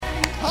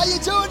How you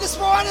doing this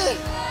morning?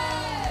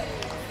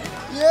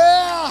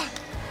 Yeah.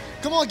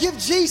 Come on, give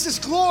Jesus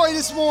glory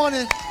this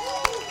morning.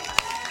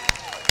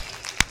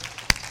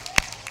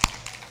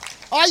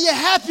 Are you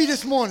happy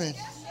this morning?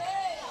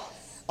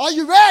 Are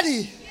you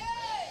ready?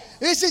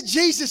 Isn't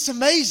Jesus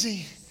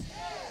amazing?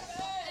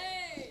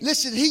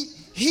 Listen,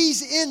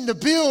 he's in the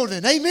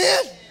building.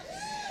 Amen?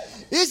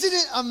 Isn't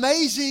it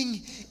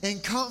amazing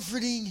and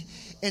comforting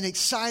and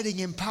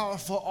exciting and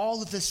powerful all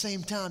at the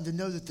same time to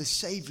know that the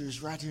Savior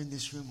is right here in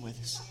this room with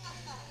us?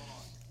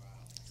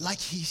 Like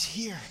he's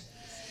here.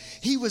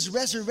 He was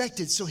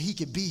resurrected so he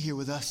could be here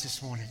with us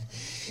this morning.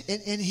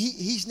 And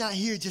he's not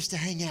here just to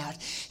hang out.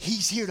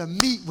 He's here to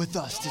meet with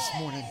us this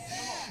morning.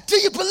 Do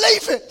you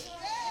believe it?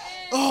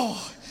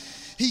 Oh,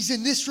 he's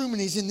in this room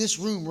and he's in this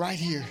room right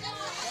here.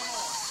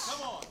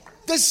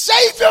 The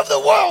Savior of the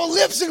world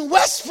lives in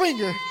West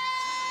Springer.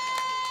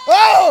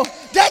 Oh,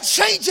 that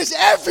changes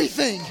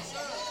everything.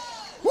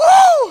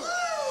 Woo!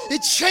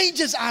 It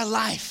changes our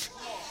life.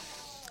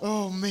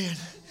 Oh, man.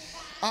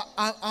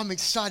 I'm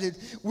excited.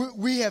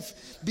 We have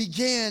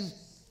began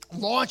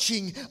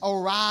launching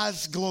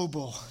Arise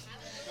Global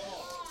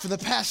for the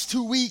past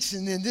 2 weeks.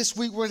 And then this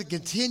week we're going to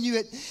continue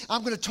it.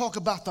 I'm going to talk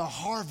about the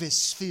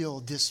harvest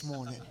field this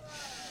morning.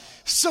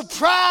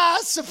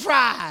 Surprise,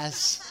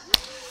 surprise.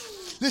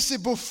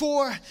 Listen,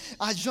 before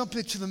I jump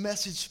into the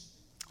message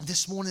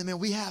this morning, man,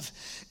 we have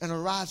an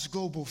Arise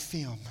Global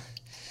film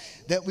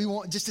that we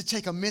want just to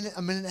take a minute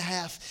and a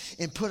half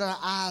and put our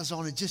eyes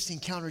on and just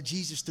encounter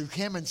Jesus through.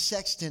 Cameron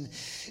Sexton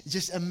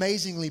just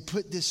amazingly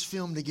put this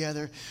film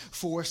together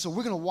for us. So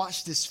we're going to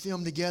watch this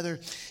film together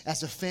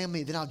as a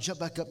family. Then I'll jump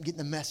back up and get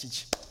the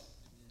message.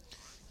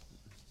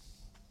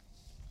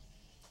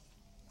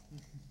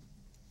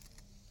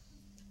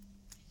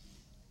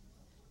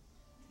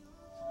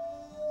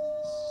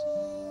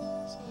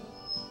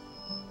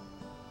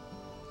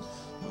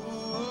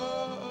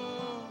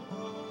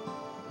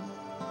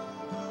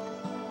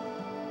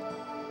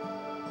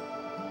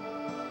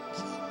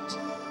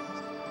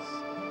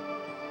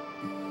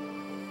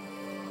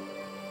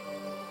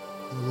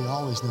 We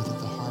always know that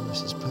the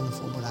harvest is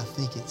plentiful, but I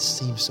think it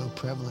seems so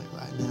prevalent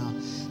right now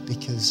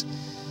because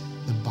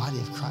the body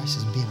of Christ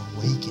is being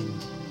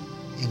awakened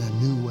in a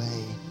new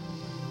way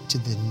to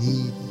the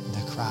need,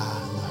 the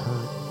cry, and the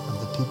hurt of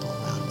the people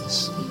around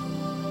us.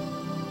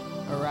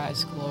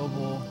 Arise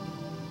Global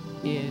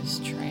is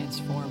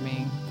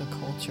transforming the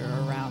culture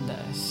around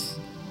us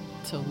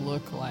to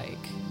look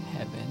like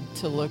heaven,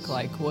 to look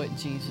like what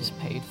Jesus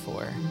paid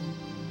for.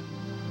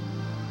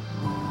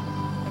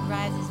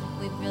 Arise is,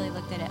 we've really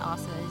looked at it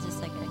also as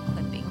just like an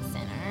equipping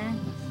center,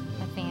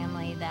 a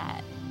family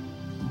that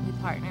we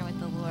partner with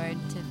the Lord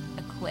to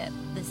equip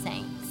the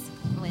saints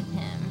with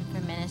Him for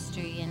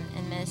ministry.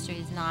 And ministry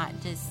is not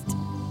just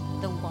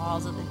the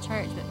walls of the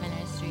church, but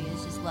ministry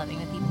is just loving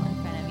the people in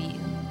front of you.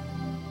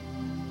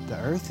 The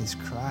earth is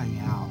crying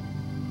out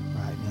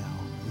right now,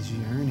 is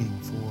yearning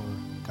for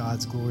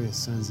God's glorious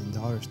sons and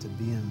daughters to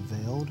be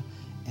unveiled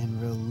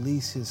and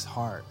release His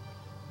heart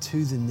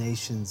to the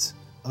nations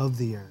of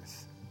the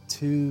earth,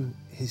 to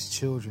His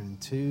children,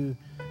 to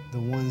the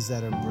ones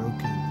that are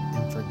broken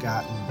and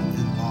forgotten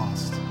and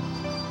lost.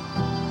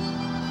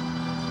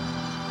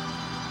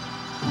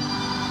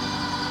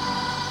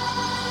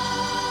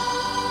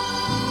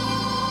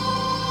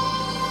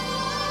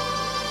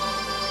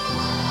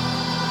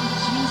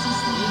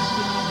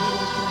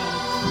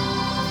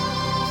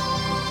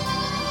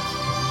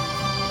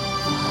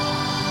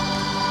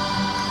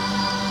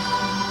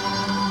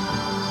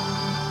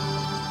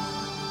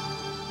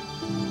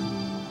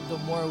 The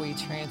more we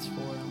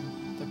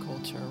transform the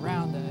culture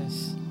around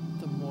us,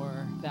 the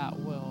more that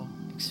will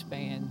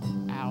expand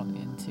out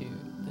into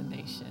the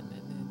nation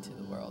and into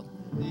the world.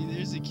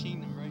 There's a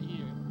kingdom right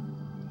here.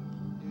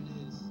 Here it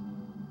is.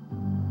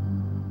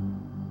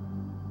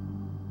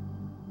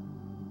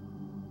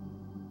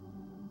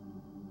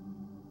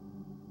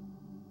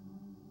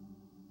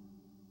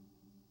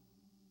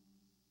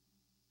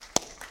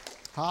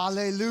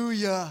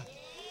 Hallelujah.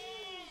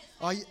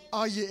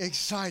 Are you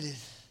excited?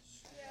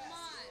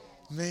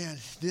 Man,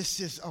 this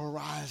is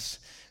Arise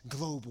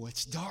Global.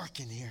 It's dark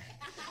in here.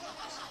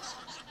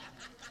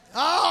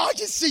 Oh, I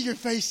can see your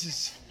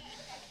faces.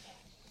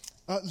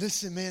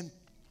 Listen, man,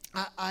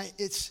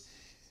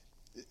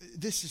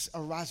 this is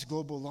Arise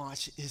Global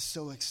launch is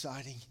so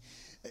exciting.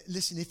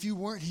 Listen, if you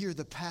weren't here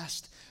the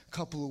past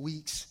couple of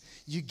weeks,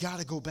 you got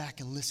to go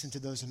back and listen to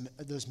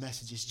those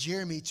messages.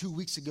 Jeremy 2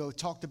 weeks ago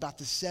talked about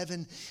the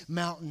 7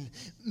 mountain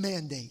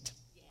mandate.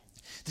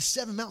 The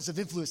 7 mountains of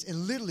influence,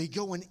 and literally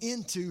going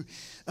into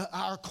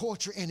our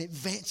culture and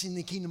advancing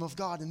the kingdom of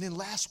God. And then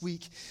last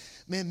week,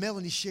 man,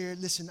 Melanie shared,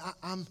 listen,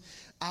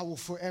 I will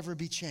forever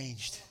be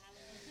changed.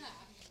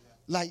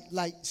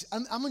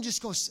 I'm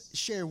just going to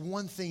share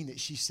one thing that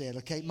she said,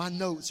 okay? My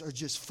notes are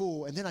just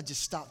full, and then I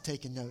just stopped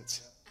taking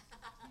notes.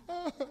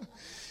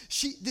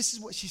 This is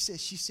what she said.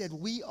 She said,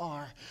 we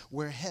are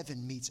where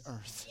heaven meets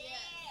earth.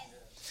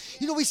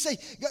 You know, we say,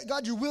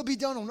 God, your will be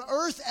done on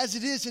earth as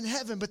it is in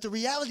heaven. But the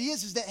reality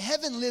is that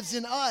heaven lives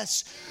in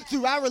us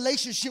through our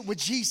relationship with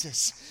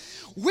Jesus.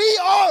 We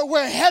are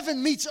where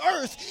heaven meets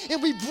earth,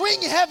 and we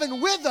bring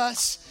heaven with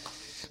us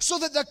so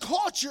that the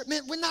culture,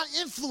 man, we're not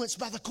influenced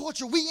by the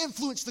culture. We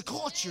influence the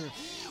culture.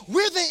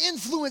 We're the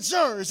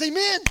influencers.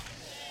 Amen?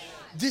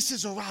 This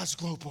is Arise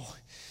Global.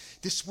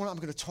 This morning I'm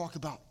going to talk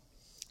about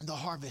the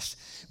harvest.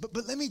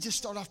 But let me just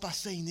start off by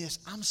saying this.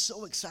 I'm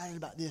so excited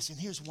about this, and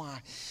here's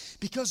why.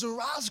 Because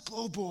Arise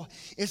Global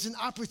is an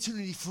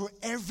opportunity for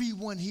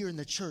everyone here in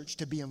the church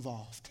to be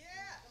involved.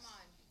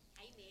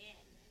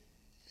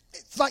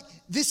 It's like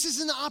this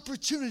is an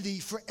opportunity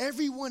for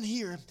everyone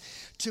here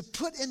to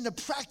put into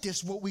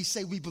practice what we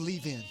say we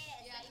believe in.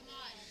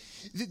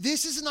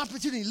 This is an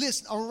opportunity.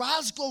 Listen,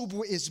 Arise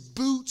Global is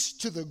boots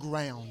to the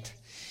ground.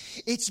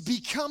 It's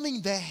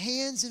becoming the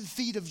hands and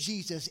feet of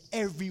Jesus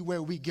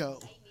everywhere we go.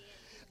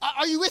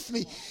 Are you with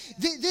me?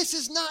 This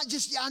is not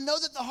just, I know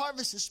that the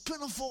harvest is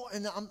plentiful,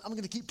 and I'm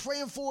going to keep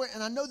praying for it,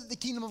 and I know that the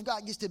kingdom of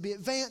God gets to be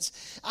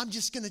advanced. I'm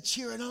just going to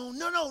cheer it on.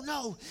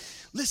 No.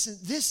 Listen,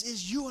 this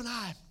is you and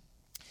I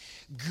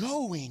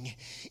going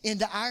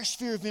into our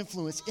sphere of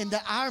influence,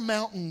 into our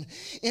mountain,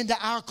 into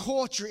our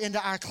culture, into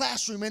our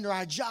classroom, into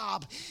our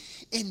job,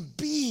 and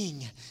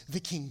being the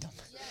kingdom.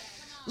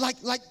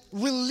 Like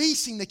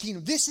releasing the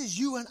kingdom. This is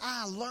you and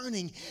I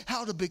learning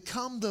how to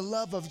become the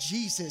love of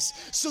Jesus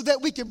so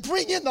that we can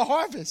bring in the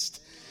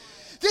harvest.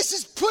 This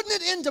is putting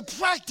it into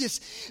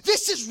practice.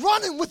 This is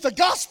running with the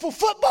gospel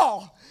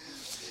football.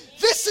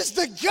 This is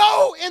the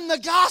go in the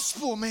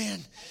gospel,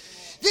 man.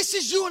 This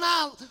is you and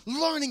I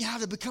learning how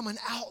to become an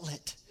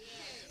outlet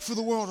for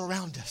the world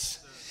around us.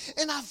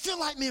 And I feel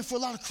like, man, for a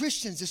lot of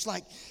Christians, it's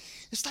like,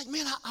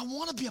 man, I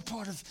want to be a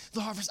part of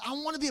the harvest. I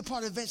want to be a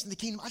part of advancing the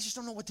kingdom. I just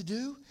don't know what to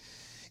do.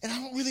 And I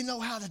don't really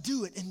know how to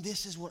do it. And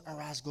this is what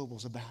Arise Global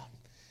is about.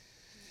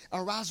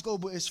 Arise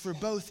Global is for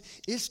both.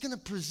 It's going to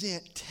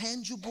present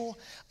tangible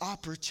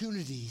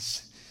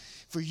opportunities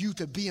for you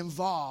to be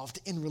involved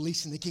in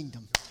releasing the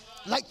kingdom.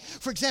 Like,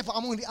 for example,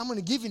 I'm going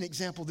to give you an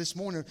example this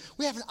morning.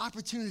 We have an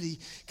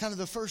opportunity, kind of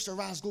the first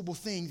Arise Global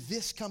thing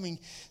this coming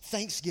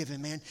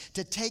Thanksgiving, man,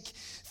 to take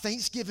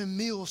Thanksgiving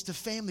meals to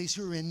families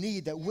who are in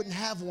need that wouldn't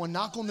have one,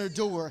 knock on their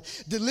door,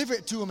 deliver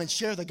it to them, and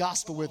share the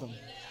gospel with them.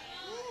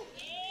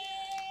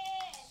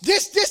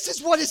 This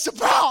is what it's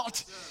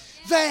about.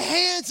 The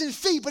hands and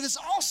feet, but it's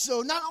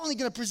also not only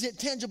going to present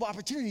tangible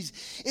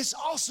opportunities, it's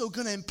also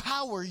going to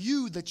empower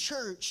you, the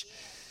church,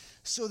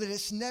 so that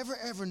it's never,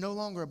 ever, no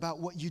longer about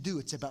what you do.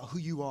 It's about who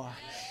you are.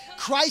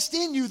 Christ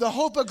in you, the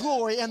hope of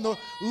glory, and the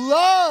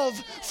love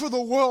for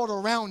the world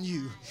around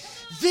you.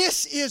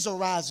 This is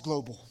Arise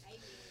Global.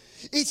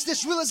 It's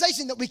this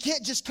realization that we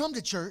can't just come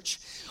to church.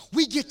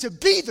 We get to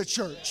be the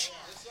church.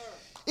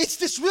 It's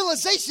this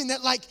realization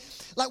that like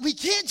we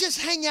can't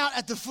just hang out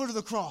at the foot of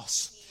the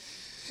cross.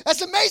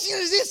 As amazing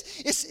as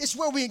it is, it's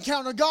where we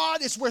encounter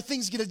God. It's where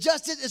things get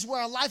adjusted. It's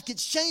where our life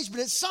gets changed.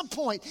 But at some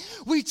point,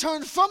 we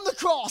turn from the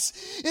cross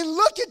and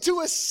look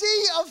into a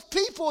sea of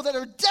people that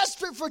are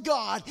desperate for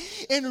God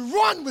and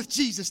run with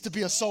Jesus to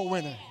be a soul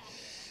winner.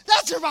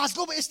 That's Arise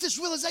Global. It's this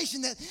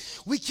realization that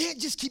we can't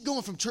just keep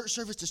going from church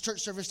service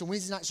to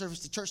Wednesday night service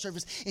to church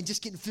service and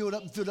just getting filled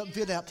up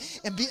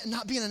and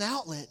not being an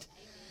outlet.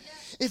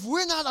 If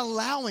we're not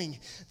allowing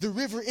the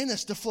river in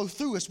us to flow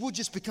through us, we'll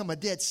just become a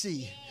Dead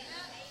Sea.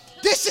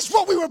 This is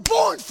what we were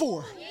born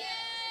for.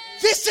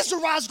 This is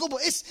Arise Global.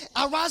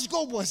 Arise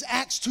Global is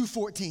Acts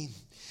 2:14.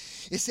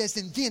 It says,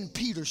 and then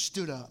Peter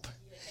stood up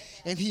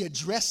and he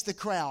addressed the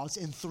crowds,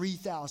 and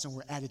 3,000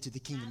 were added to the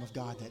kingdom of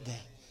God that day.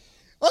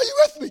 Are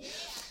you with me?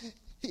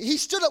 He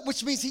stood up,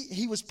 which means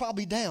he was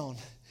probably down.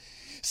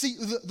 See,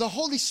 the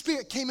Holy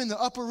Spirit came in the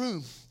upper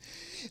room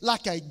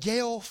like a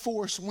gale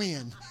force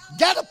wind.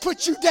 Gotta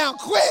put you down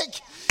quick.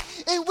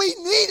 And we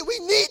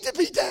need to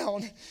be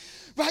down.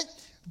 Right?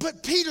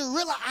 But Peter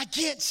realized, I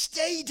can't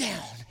stay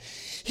down.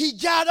 He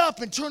got up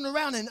and turned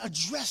around and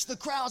addressed the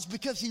crowds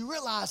because he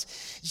realized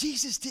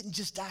Jesus didn't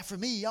just die for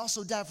me. He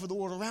also died for the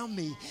world around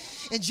me.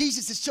 And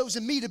Jesus has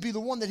chosen me to be the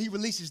one that he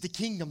releases the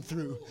kingdom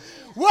through.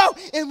 Well,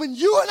 and when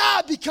you and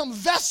I become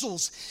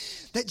vessels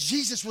that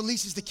Jesus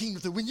releases the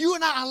kingdom through, when you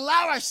and I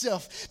allow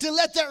ourselves to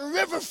let that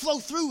river flow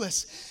through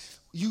us,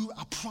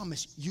 I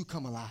promise, you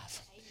come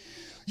alive.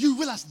 You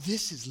realize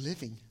this is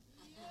living.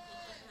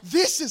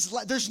 This is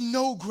like, there's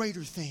no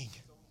greater thing.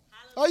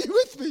 Are you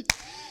with me?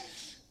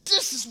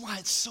 This is why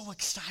it's so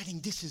exciting.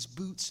 This is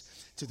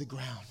boots to the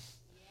ground.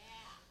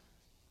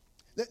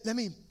 Let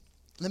me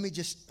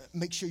just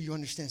make sure you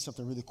understand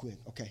something really quick.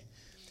 Okay.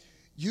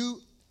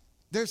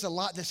 There's a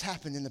lot that's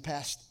happened in the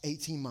past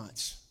 18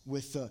 months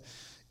with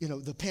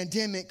the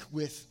pandemic,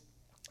 with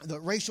the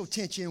racial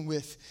tension,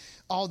 with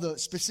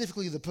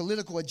specifically the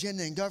political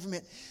agenda in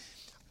government.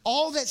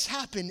 All that's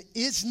happened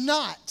is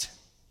not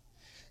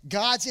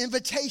God's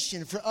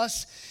invitation for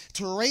us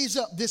to raise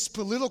up this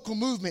political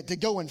movement to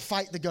go and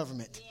fight the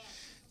government.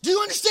 Do you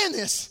understand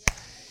this?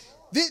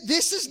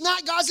 This is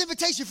not God's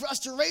invitation for us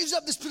to raise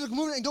up this political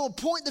movement and go and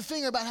point the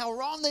finger about how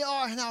wrong they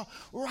are and how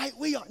right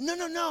we are.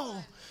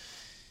 No.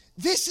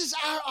 This is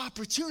our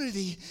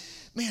opportunity,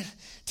 man,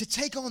 to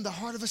take on the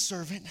heart of a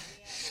servant,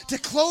 to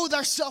clothe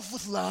ourselves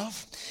with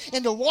love,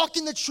 and to walk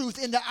in the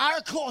truth into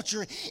our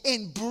culture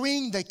and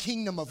bring the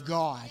kingdom of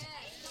God.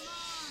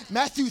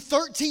 Matthew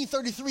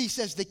 13:33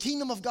 says the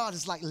kingdom of God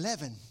is like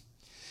leaven.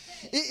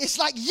 It's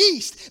like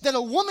yeast that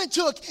a woman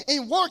took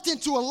and worked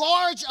into a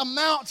large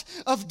amount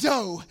of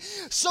dough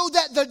so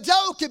that the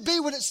dough could be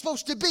what it's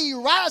supposed to be,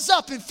 rise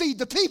up and feed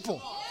the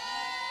people.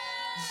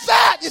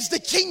 That is the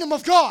kingdom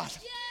of God.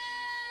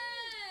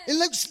 In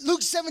Matthew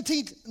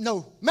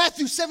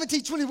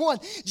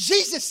 17:21,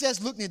 Jesus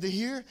says, look neither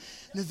here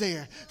nor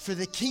there, for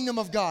the kingdom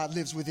of God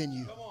lives within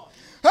you.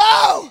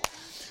 Oh!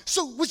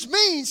 So, which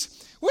means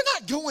we're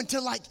not going to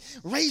like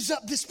raise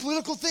up this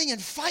political thing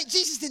and fight.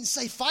 Jesus didn't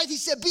say fight. He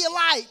said be a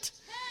light.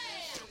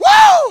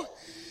 Woo!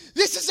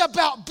 This is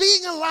about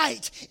being a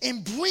light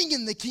and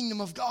bringing the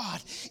kingdom of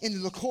God into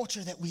the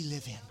culture that we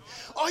live in.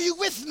 Are you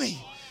with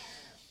me?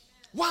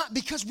 Why?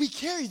 Because we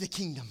carry the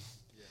kingdom.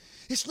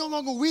 It's no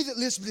longer we that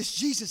lives, but it's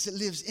Jesus that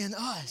lives in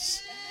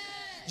us.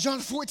 John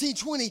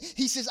 14:20,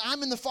 he says,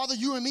 I'm in the Father,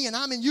 you and me, and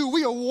I'm in you.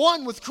 We are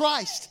one with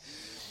Christ.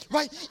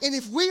 Right? And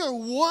if we are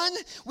one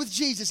with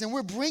Jesus and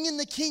we're bringing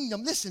the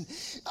kingdom, listen,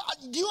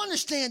 do you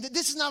understand that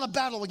this is not a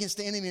battle against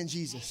the enemy and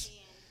Jesus?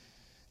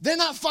 They're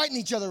not fighting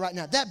each other right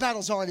now. That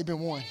battle's already been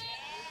won.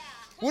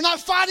 We're not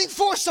fighting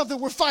for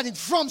something. We're fighting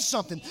from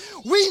something.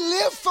 We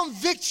live from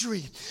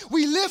victory.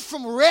 We live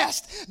from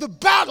rest. The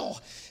battle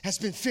has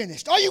been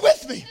finished. Are you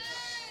with me?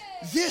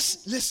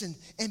 Listen,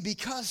 and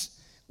because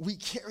we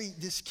carry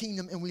this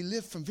kingdom and we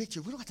live from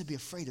victory, we don't have to be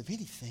afraid of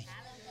anything.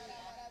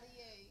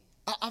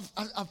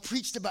 I've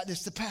preached about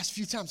this the past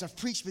few times. I've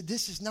preached, but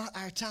this is not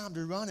our time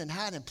to run and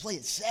hide and play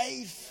it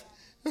safe.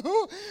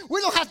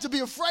 We don't have to be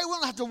afraid. We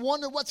don't have to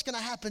wonder what's going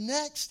to happen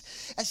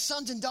next. As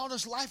sons and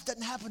daughters, life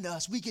doesn't happen to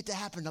us. We get to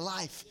happen to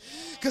life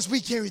because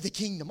we carry the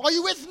kingdom. Are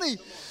you with me?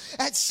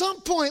 At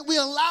some point, we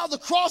allow the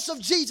cross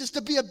of Jesus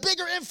to be a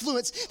bigger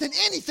influence than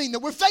anything that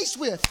we're faced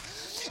with.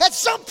 At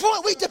some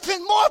point, we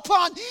depend more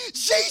upon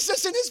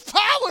Jesus and his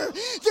power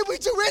than we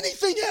do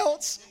anything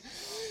else.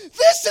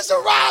 This is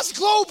Arise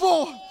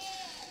Global.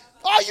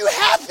 Are you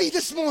happy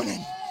this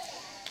morning?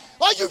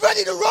 Are you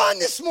ready to run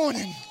this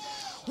morning?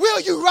 Will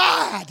you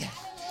ride?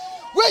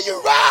 Will you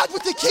ride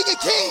with the King of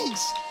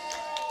Kings?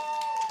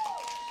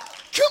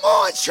 Come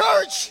on,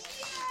 church.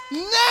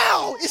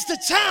 Now is the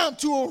time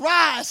to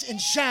arise and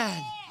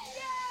shine.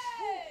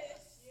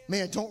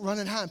 Man, don't run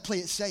and hide and play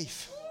it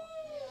safe.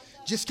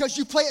 Just because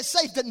you play it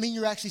safe doesn't mean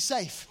you're actually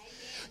safe.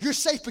 You're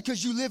safe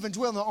because you live and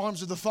dwell in the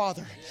arms of the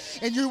Father.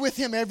 And you're with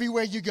him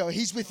everywhere you go.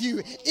 He's with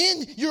you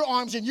in your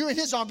arms and you're in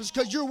his arms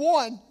because you're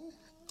one.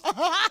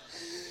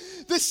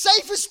 The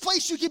safest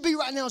place you can be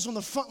right now is on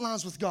the front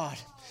lines with God.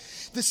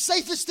 The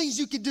safest things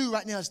you can do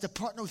right now is to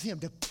partner with him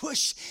to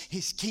push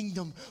his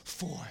kingdom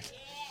forward.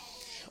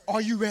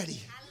 Are you ready?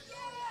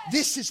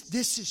 This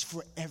is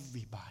for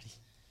everybody.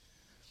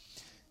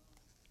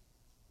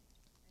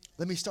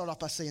 Let me start off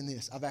by saying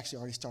this. I've actually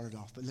already started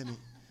off, but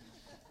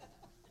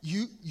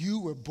you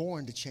were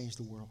born to change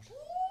the world.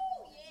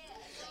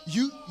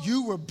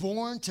 You were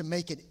born to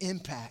make an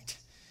impact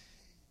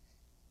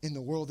in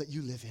the world that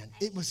you live in.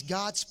 It was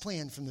God's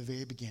plan from the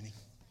very beginning.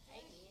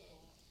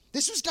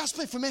 This was God's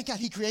plan for mankind.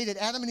 He created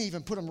Adam and Eve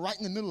and put them right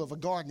in the middle of a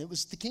garden. It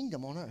was the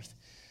kingdom on earth.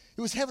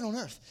 It was heaven on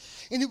earth.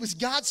 And it was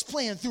God's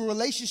plan through a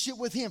relationship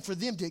with him for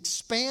them to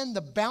expand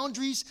the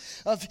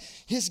boundaries of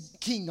his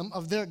kingdom,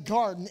 of their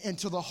garden,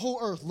 until the whole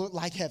earth looked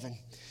like heaven.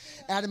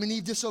 Adam and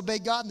Eve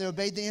disobeyed God and they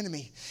obeyed the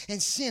enemy. And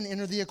sin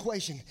entered the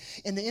equation.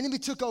 And the enemy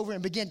took over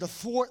and began to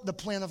thwart the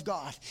plan of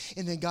God.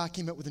 And then God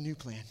came up with a new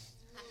plan.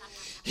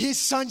 His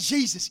son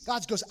Jesus.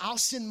 God goes, I'll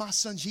send my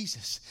son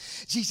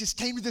Jesus. Jesus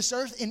came to this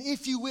earth, and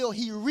if you will,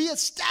 he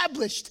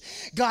reestablished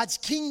God's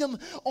kingdom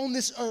on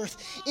this earth.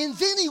 And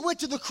then he went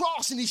to the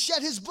cross and he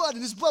shed his blood,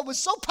 and his blood was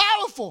so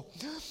powerful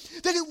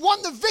that it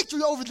won the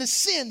victory over the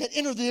sin that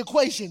entered the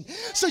equation.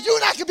 So you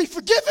and I can be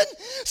forgiven,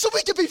 so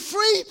we can be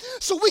free,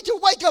 so we can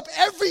wake up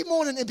every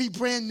morning and be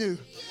brand new.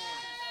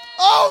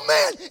 Oh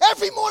man,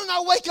 every morning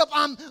I wake up,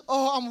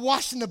 I'm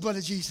washed in the blood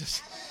of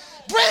Jesus.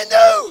 Brand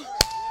new.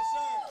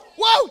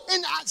 Whoa!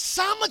 And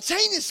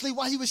simultaneously,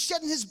 while he was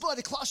shedding his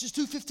blood, Colossians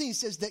 2:15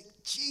 says that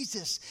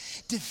Jesus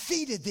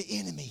defeated the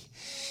enemy.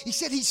 He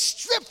said he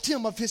stripped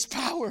him of his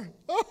power.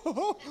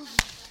 The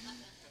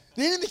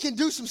enemy can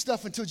do some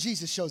stuff until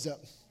Jesus shows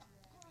up.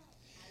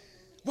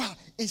 Wow.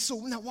 And so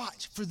now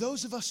watch. For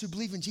those of us who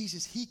believe in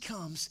Jesus, he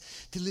comes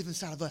to live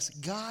inside of us.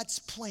 God's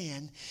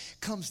plan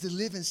comes to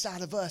live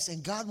inside of us.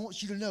 And God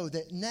wants you to know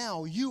that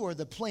now you are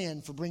the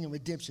plan for bringing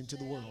redemption to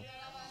the world.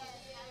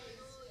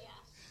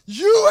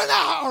 You and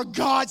I are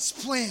God's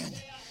plan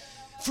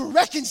for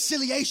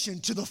reconciliation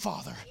to the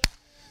Father.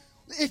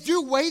 If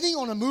you're waiting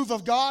on a move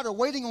of God or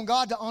waiting on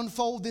God to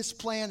unfold this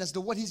plan as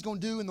to what he's going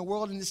to do in the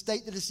world and the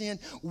state that it's in,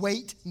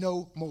 wait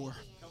no more.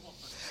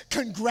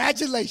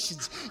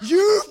 Congratulations.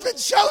 You've been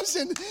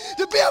chosen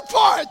to be a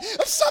part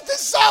of something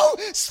so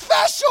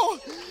special.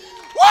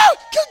 Woo!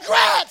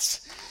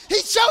 Congrats.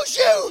 He chose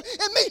you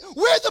and me.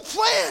 We're the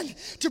plan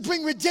to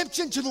bring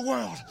redemption to the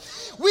world.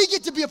 We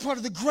get to be a part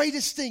of the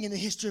greatest thing in the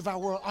history of our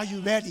world. Are you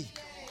ready?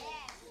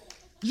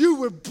 You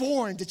were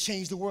born to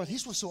change the world.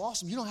 Here's what's so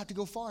awesome. You don't have to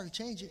go far to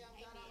change it.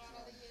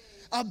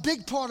 A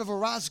big part of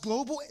Arise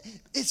Global,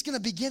 it's going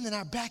to begin in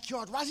our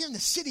backyard, right here in the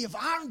city of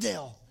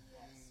Irondale.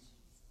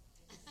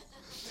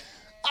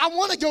 I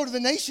want to go to the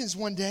nations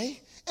one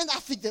day, and I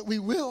think that we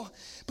will.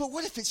 But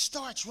what if it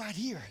starts right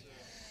here?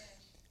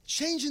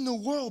 Changing the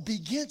world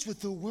begins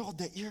with the world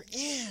that you're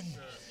in.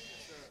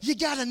 You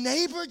got a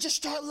neighbor, just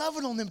start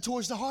loving on them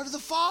towards the heart of the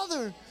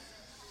Father.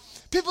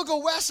 People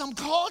go, Wes, I'm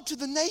called to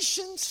the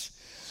nations.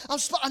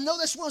 I know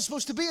that's where I'm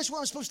supposed to be. That's where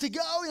I'm supposed to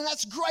go. And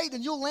that's great.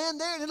 And you'll land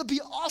there and it'll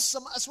be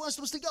awesome. That's where I'm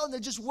supposed to go. And they're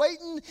just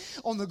waiting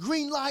on the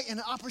green light and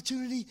an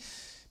opportunity.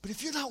 But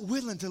if you're not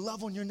willing to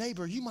love on your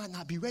neighbor, you might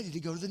not be ready to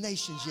go to the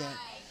nations yet.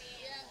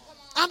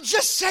 I'm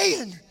just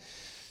saying.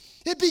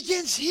 It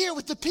begins here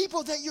with the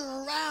people that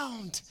you're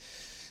around.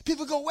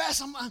 People go,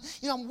 Wes,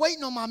 I'm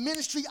waiting on my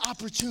ministry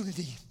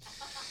opportunity.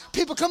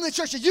 People come to the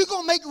church and you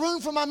going to make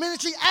room for my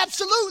ministry?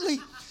 Absolutely.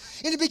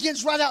 And it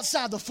begins right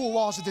outside the four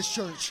walls of this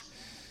church.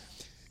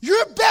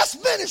 Your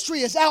best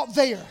ministry is out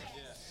there.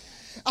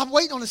 I'm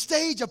waiting on a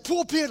stage, a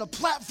pulpit, a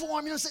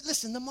platform. You know, say,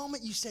 listen, the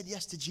moment you said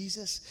yes to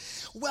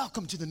Jesus,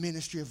 welcome to the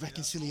ministry of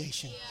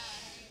reconciliation.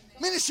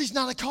 Ministry's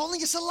not a calling,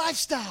 it's a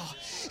lifestyle.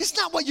 It's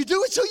not what you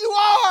do, it's who you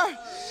are.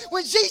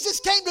 When Jesus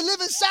came to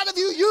live inside of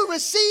you, you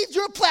received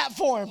your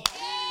platform.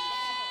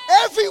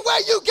 Everywhere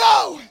you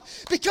go,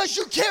 because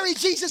you carry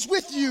Jesus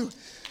with you,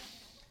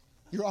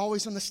 you're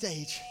always on the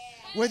stage.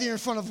 Whether you're in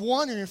front of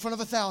one or you're in front of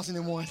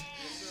 1,001.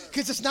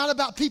 Because it's not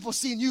about people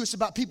seeing you, it's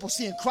about people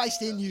seeing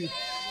Christ in you.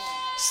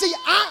 See,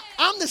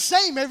 I'm the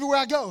same everywhere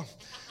I go.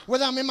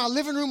 Whether I'm in my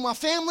living room with my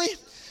family,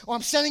 or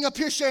I'm standing up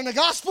here sharing the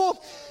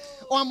gospel,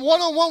 or I'm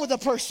one-on-one with a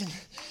person.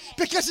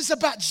 Because it's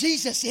about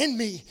Jesus in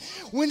me.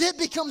 When it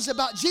becomes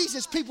about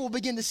Jesus, people will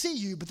begin to see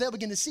you, but they'll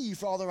begin to see you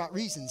for all the right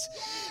reasons.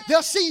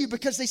 They'll see you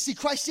because they see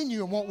Christ in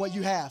you and want what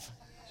you have.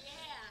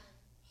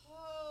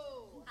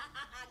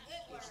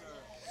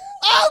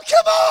 Oh,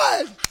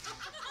 come on!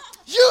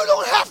 You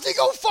don't have to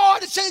go far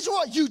to change the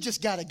world. You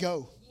just got to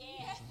go.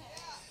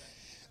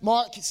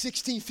 Mark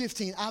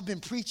 16:15. I've been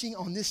preaching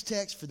on this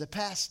text for the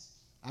past,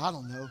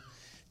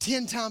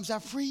 10 times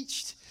I've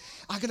preached.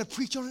 I'm going to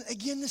preach on it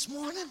again this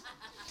morning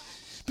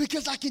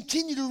because I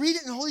continue to read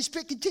it and the Holy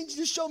Spirit continues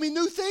to show me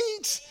new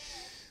things.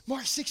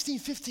 Mark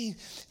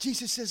 16:15.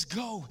 Jesus says,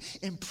 go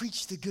and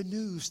preach the good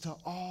news to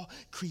all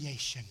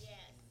creation.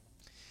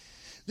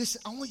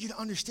 Listen, I want you to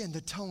understand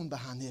the tone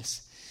behind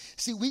this.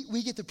 See,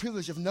 we get the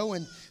privilege of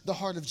knowing the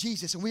heart of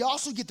Jesus, and we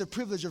also get the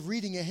privilege of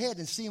reading ahead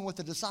and seeing what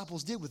the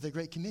disciples did with the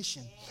Great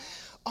Commission.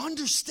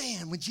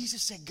 Understand, when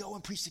Jesus said, go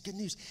and preach the good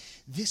news,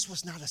 this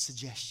was not a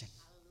suggestion.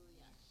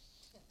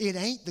 It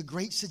ain't the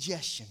great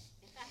suggestion.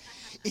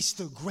 It's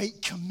the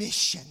Great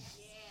Commission.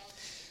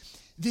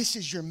 This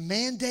is your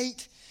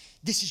mandate.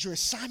 This is your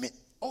assignment.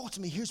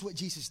 Ultimately, here's what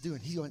Jesus is doing.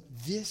 He's going,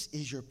 this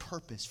is your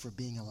purpose for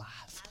being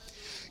alive.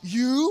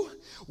 You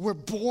were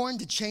born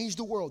to change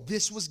the world.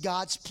 This was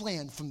God's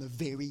plan from the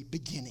very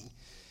beginning.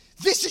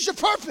 This is your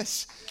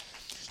purpose.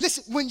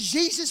 Listen, when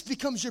Jesus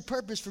becomes your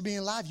purpose for being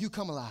alive, you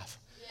come alive.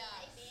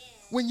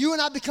 When you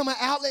and I become an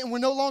outlet and we're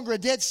no longer a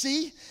Dead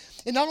Sea,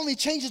 it not only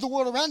changes the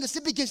world around us,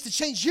 it begins to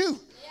change you.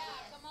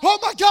 Oh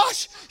my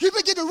gosh, you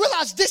begin to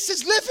realize this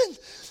is living.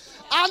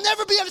 I'll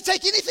never be able to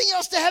take anything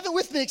else to heaven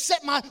with me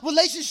except my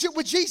relationship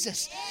with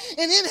Jesus.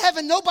 And in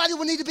heaven, nobody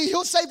will need to be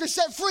healed, saved, or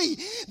set free.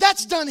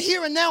 That's done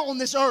here and now on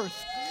this earth.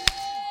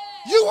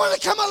 You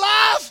want to come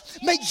alive?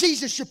 Make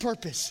Jesus your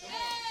purpose.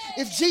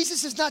 If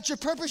Jesus is not your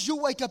purpose, you'll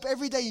wake up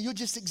every day and you'll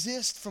just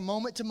exist from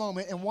moment to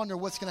moment and wonder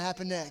what's going to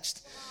happen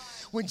next.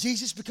 When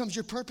Jesus becomes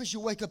your purpose,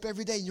 you'll wake up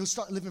every day and you'll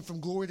start living from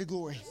glory to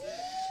glory.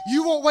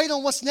 You won't wait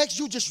on what's next.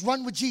 You'll just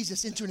run with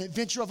Jesus into an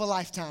adventure of a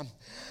lifetime.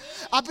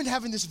 I've been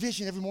having this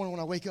vision every morning when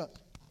I wake up.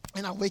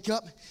 And I wake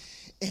up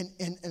and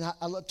I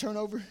turn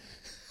over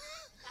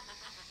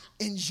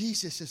and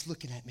Jesus is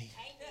looking at me.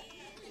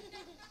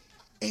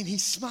 And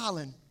he's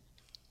smiling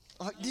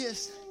like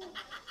this.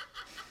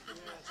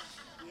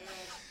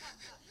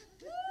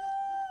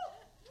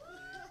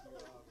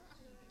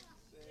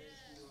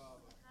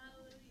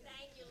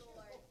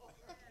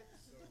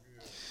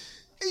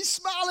 He's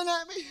smiling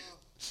at me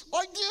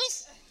like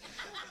this.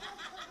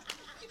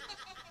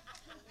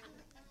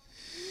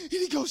 And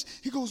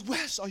he goes,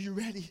 Wes, are you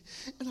ready?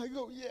 And I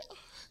go, yeah.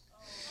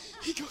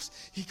 He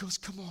goes,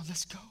 come on,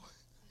 let's go.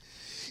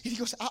 And he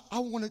goes, I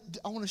want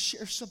to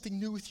share something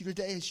new with you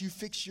today as you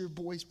fix your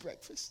boys'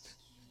 breakfast.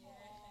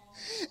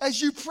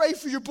 As you pray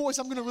for your boys,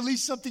 I'm going to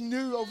release something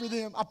new over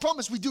them. I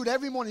promise we do it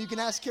every morning. You can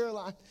ask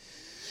Caroline.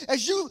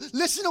 As you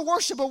listen to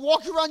worship or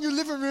walk around your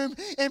living room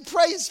and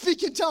pray and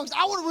speak in tongues,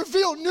 I want to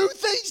reveal new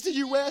things to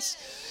you,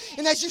 Wes.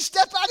 And as you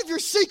step out of your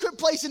secret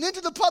place and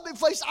into the public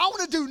place, I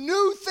want to do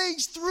new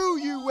things through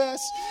you,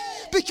 Wes.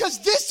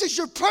 Because this is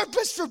your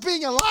purpose for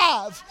being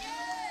alive.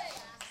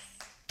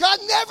 God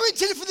never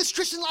intended for this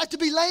Christian life to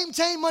be lame,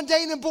 tame,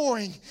 mundane, and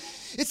boring.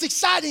 It's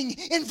exciting,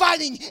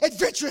 inviting,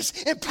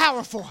 adventurous, and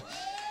powerful.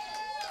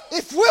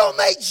 If we'll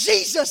make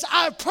Jesus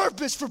our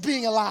purpose for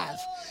being alive,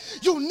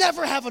 you'll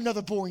never have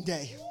another boring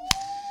day.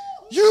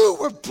 You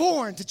were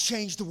born to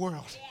change the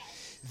world.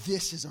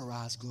 This is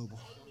Arise Global.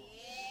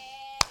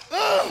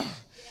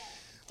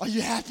 Are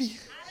you happy?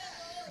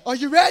 Are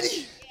you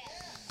ready?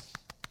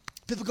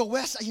 People go,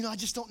 Wes, I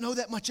just don't know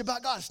that much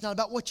about God. It's not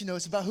about what you know,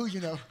 it's about who you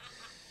know.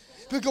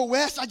 People go,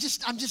 Wes,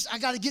 I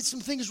got to get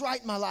some things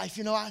right in my life.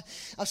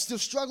 I'm still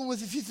struggling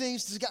with a few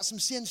things. There's got some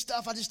sin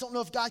stuff. I just don't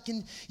know if God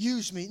can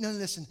use me. No,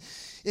 listen.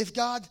 If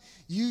God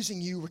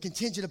using you were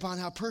contingent upon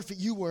how perfect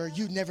you were,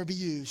 you'd never be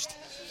used.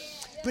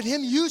 But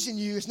him using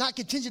you is not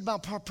contingent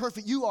upon how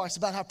perfect you are. It's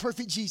about how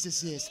perfect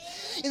Jesus is.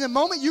 In the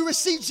moment you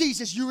receive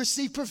Jesus, you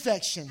receive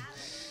perfection.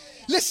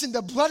 Listen,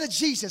 the blood of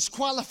Jesus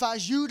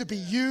qualifies you to be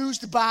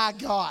used by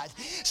God.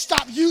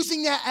 Stop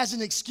using that as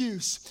an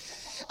excuse.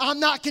 I'm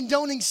not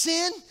condoning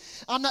sin.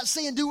 I'm not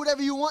saying do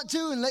whatever you want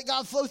to and let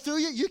God flow through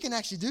you. You can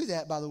actually do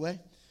that, by the way.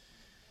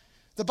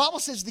 The Bible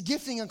says the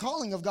gifting and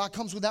calling of God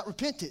comes without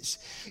repentance.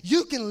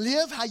 You can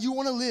live how you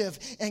want to live,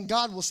 and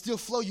God will still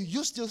flow you.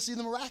 You'll still see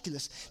the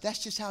miraculous.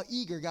 That's just how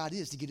eager God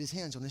is to get his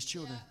hands on his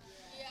children.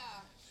 Yeah.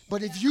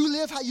 But if you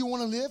live how you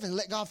want to live and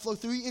let God flow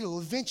through you,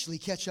 it'll eventually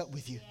catch up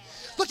with you.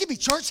 Look at me,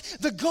 church.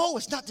 The goal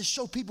is not to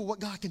show people what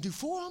God can do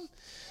for them.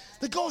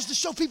 The goal is to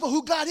show people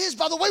who God is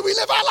by the way we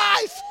live our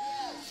life.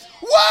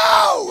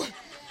 Whoa!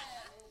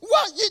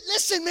 Well,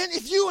 listen, man,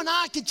 if you and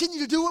I continue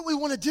to do what we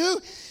want to do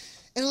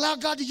and allow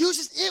God to use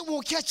us, it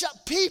will catch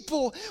up.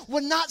 People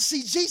will not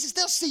see Jesus.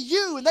 They'll see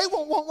you, and they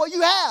won't want what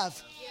you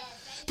have.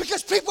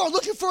 Because people are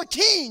looking for a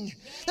king.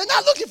 They're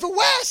not looking for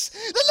Wes.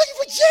 They're looking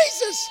for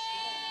Jesus.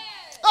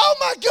 Oh,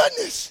 my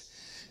goodness.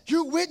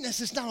 Your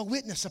witness is not a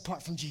witness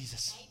apart from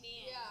Jesus.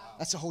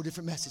 That's a whole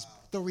different message.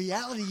 The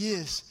reality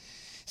is,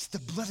 it's the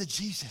blood of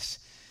Jesus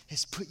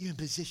has put you in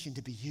position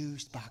to be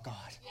used by God.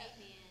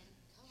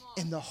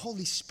 And the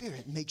Holy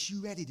Spirit makes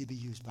you ready to be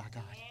used by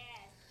God.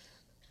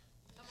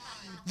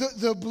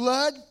 The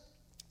blood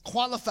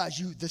qualifies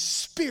you. The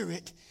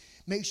Spirit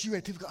makes you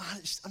ready. People go,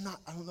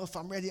 I don't know if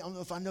I'm ready. I don't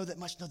know if I know that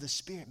much. No, the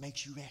Spirit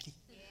makes you ready.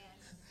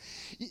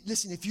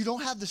 Listen, if you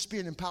don't have the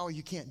Spirit and power,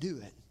 you can't do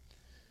it.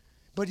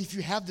 But if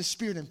you have the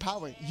Spirit and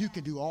power, you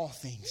can do all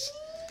things.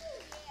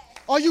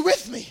 Are you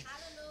with me?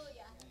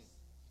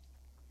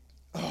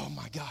 Oh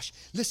my gosh.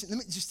 Listen,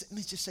 let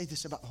me just say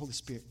this about the Holy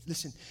Spirit.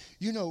 Listen,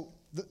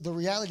 the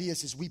reality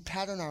is we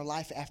pattern our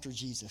life after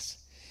Jesus.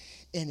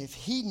 And if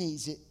he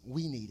needs it,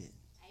 we need it.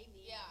 Amen.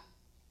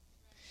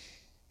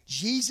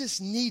 Jesus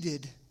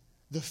needed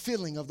the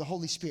filling of the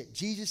Holy Spirit.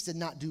 Jesus did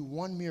not do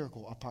one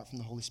miracle apart from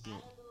the Holy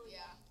Spirit.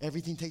 Hallelujah.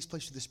 Everything takes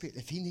place through the Spirit.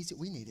 If he needs it,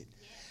 we need it.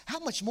 Yeah. How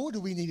much more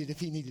do we need it if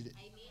he needed it?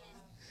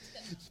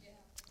 Amen.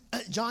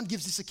 John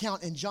gives this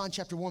account in John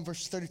chapter 1,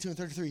 verses 32 and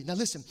 33. Now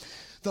listen,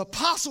 the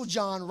Apostle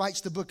John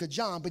writes the book of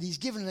John, but he's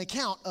given an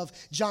account of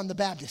John the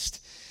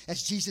Baptist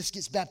as Jesus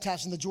gets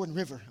baptized in the Jordan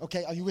River.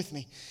 Okay, are you with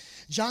me?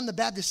 John the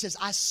Baptist says,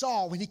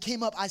 when he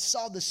came up, I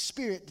saw the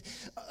Spirit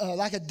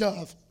like a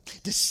dove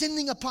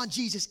descending upon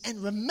Jesus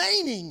and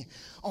remaining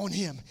on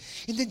him.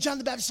 And then John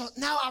the Baptist thought,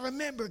 now I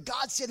remember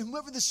God said,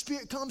 whoever the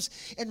Spirit comes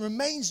and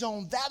remains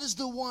on, that is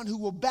the one who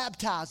will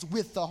baptize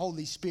with the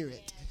Holy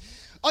Spirit.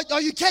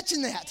 Are you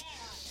catching that?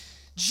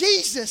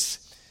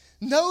 Jesus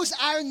knows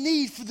our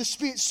need for the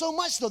Spirit so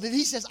much, though, that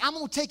he says, I'm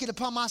going to take it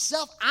upon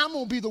myself. I'm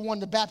going to be the one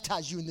to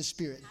baptize you in the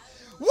Spirit.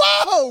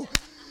 Whoa!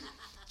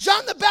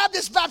 John the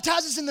Baptist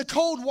baptizes in the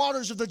cold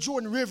waters of the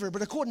Jordan River,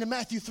 but according to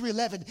Matthew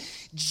 3:11,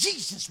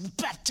 Jesus will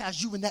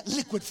baptize you in that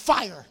liquid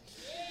fire.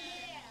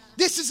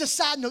 This is a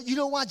side note. You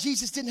know why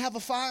Jesus didn't have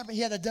a fire, but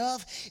he had a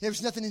dove? There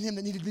was nothing in him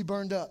that needed to be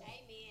burned up.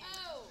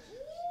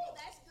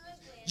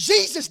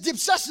 Jesus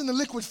dips us in the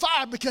liquid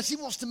fire because he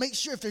wants to make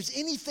sure if there's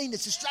anything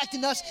that's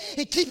distracting us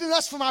and keeping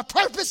us from our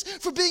purpose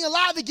for being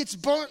alive, it gets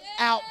burnt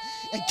out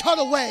and cut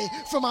away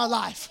from our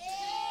life.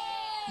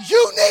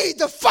 You need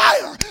the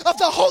fire of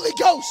the Holy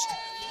Ghost.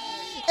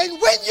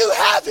 And when you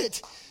have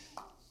it,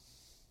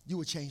 you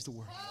will change the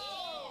world.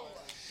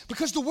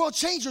 Because the world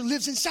changer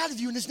lives inside of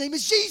you, and his name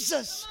is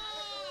Jesus.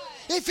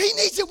 If he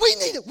needs it, we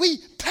need it. We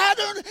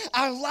pattern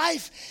our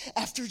life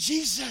after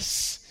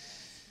Jesus.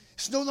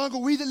 It's no longer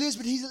we that lives,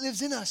 but he that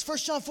lives in us. 1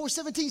 John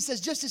 4:17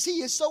 says, just as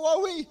he is, so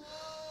are we.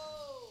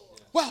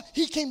 Well,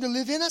 he came to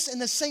live in us, and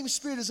the same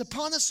Spirit is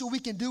upon us so we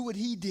can do what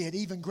he did,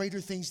 even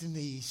greater things than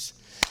these.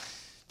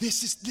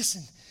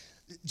 Listen,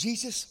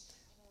 Jesus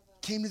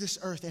came to this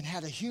earth and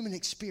had a human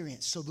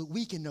experience so that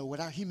we can know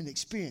what our human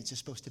experience is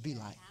supposed to be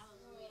like.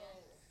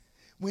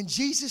 When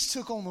Jesus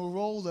took on the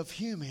role of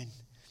human,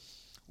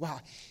 wow,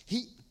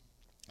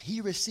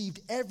 he received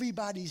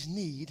everybody's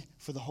need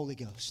for the Holy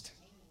Ghost.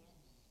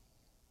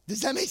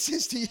 Does that make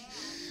sense to you?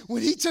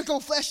 When he took on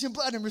flesh and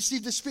blood and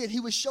received the Spirit, he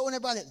was showing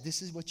everybody that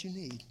this is what you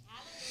need.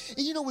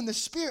 And when the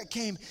Spirit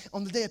came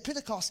on the day of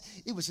Pentecost,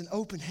 it was an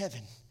open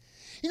heaven.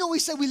 We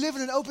say we live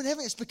in an open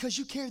heaven. It's because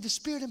you carry the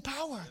Spirit and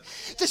power.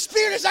 The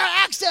Spirit is our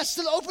access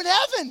to the open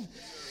heaven.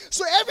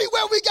 So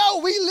everywhere we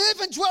go, we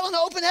live and dwell in an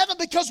open heaven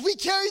because we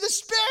carry the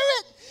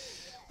Spirit.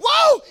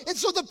 Whoa! And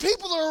so the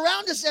people that are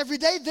around us every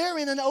day, they're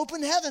in an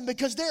open heaven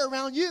because they're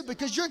around you,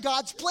 because you're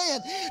God's plan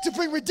to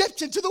bring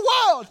redemption to the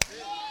world.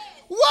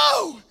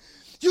 Whoa!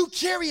 You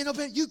carry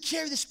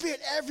the Spirit.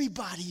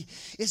 Everybody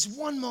is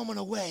one moment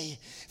away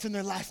from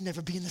their life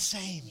never being the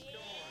same.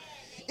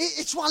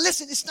 It's why,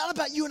 listen, it's not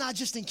about you and I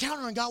just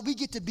encountering God. We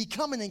get to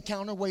become an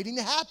encounter waiting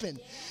to happen.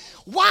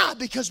 Why?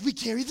 Because we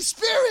carry the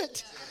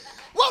Spirit.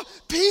 Well,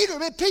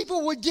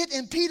 people would get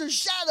in Peter's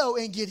shadow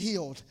and get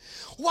healed.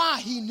 Why?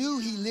 He knew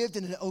he lived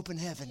in an open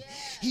heaven.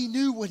 He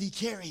knew what he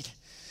carried.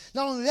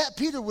 Not only that,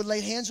 Peter would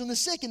lay hands on the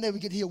sick and they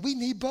would get healed. We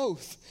need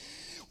both.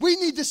 We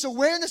need this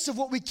awareness of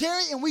what we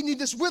carry, and we need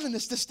this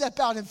willingness to step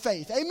out in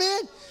faith.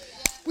 Amen?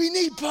 We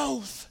need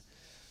both.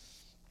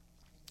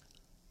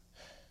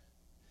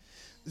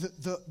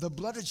 The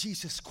blood of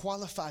Jesus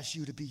qualifies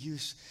you to be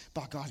used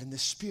by God, and the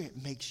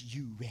Spirit makes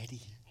you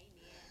ready.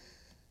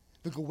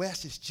 Because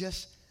Wes is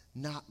just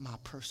not my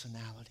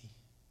personality.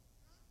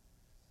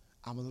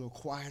 I'm a little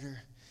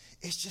quieter.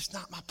 It's just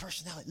not my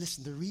personality.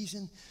 Listen, the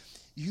reason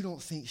you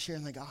don't think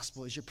sharing the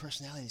gospel is your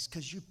personality is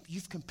because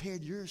you've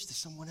compared yours to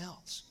someone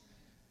else.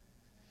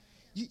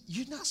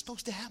 You're not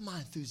supposed to have my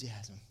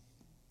enthusiasm.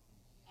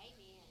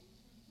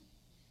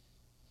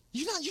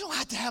 You don't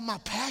have to have my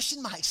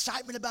passion, my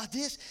excitement about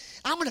this.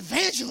 I'm an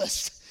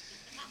evangelist.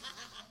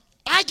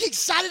 I get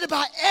excited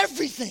about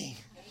everything.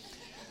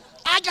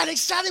 I got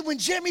excited when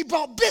Jeremy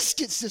brought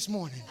biscuits this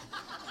morning.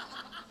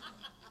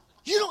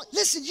 You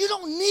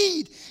don't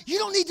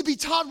need to be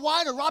Todd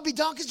White or Robbie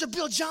Dawkins or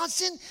Bill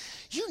Johnson.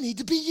 You need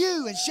to be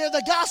you and share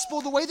the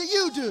gospel the way that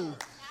you do.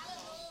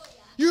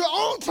 Your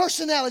own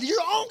personality,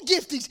 your own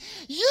giftings.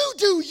 You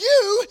do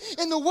you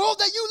in the world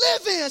that you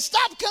live in.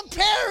 Stop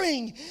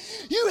comparing.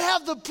 You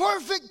have the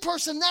perfect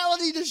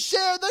personality to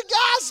share the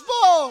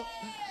gospel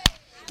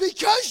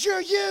because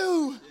you're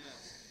you.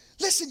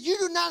 Listen, you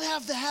do not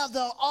have to have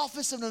the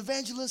office of an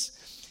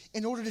evangelist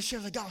in order to share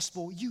the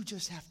gospel. You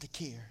just have to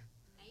care.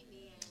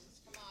 Amen.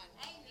 Come on.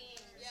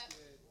 Amen. Yep.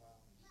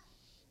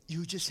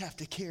 You just have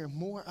to care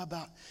more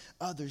about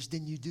others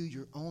than you do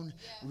your own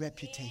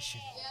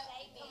reputation. Yep.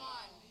 Come on.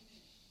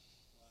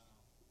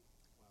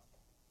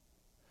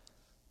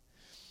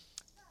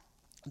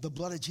 The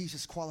blood of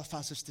Jesus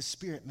qualifies us. The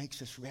Spirit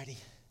makes us ready.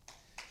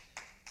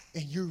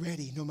 And you're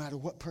ready no matter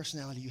what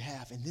personality you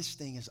have. And this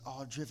thing is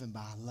all driven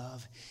by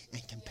love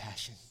and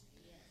compassion.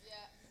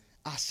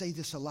 I say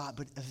this a lot,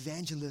 but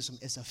evangelism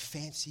is a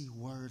fancy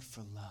word for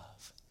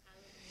love.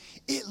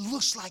 It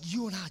looks like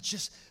you and I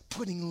just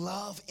putting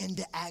love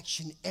into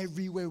action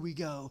everywhere we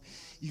go.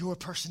 Your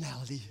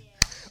personality.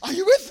 Are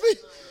you with me?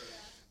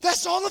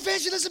 That's all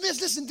evangelism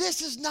is. Listen,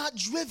 this is not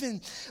driven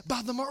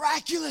by the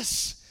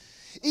miraculous,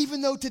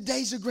 even though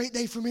today's a great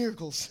day for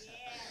miracles.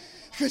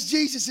 Because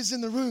Jesus is in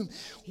the room.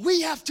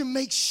 We have to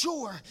make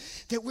sure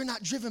that we're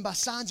not driven by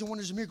signs and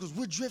wonders and miracles.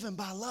 We're driven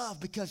by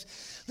love because,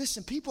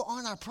 listen, people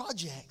aren't our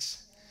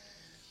projects.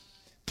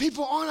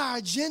 People aren't our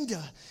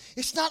agenda.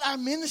 It's not our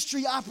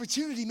ministry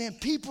opportunity, man.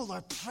 People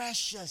are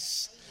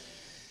precious.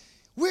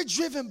 We're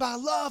driven by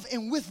love,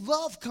 and with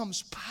love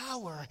comes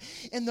power.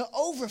 And the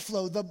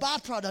overflow, the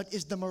byproduct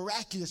is the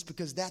miraculous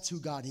because that's who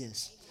God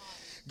is.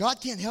 God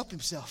can't help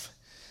himself.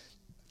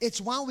 It's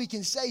why we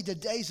can say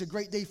today's a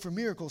great day for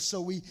miracles.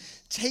 So we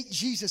take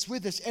Jesus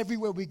with us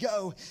everywhere we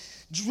go,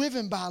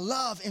 driven by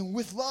love. And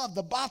with love,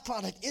 the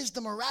byproduct is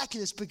the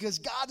miraculous because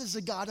God is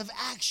a God of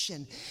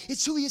action.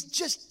 It's who he is.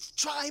 Just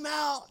try him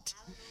out.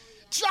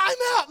 Try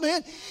him out,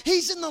 man.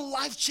 He's in the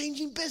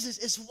life-changing business.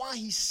 It's why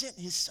he sent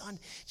his son,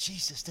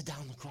 Jesus, to die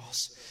on the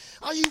cross.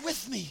 Are you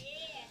with me?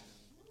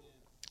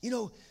 You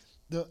know,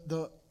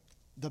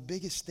 the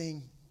biggest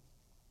thing,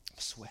 I'm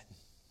sweating.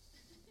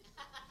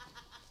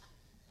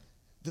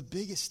 The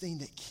biggest thing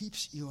that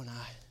keeps you and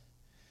I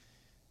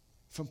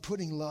from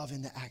putting love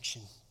into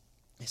action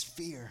is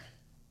fear.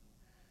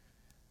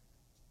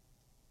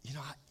 You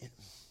know,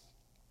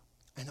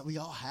 I know we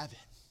all have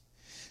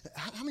it.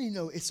 How many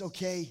know it's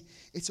okay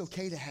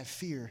to have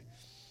fear?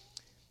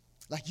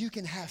 Like you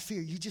can have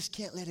fear, you just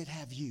can't let it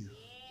have you.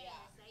 Yes,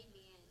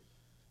 amen.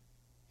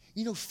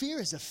 You know, fear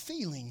is a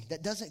feeling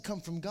that doesn't come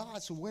from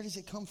God, so where does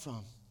it come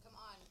from? Come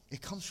on.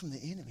 It comes from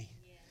the enemy.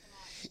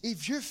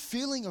 If you're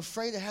feeling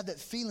afraid to have that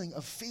feeling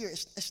of fear,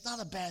 it's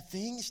not a bad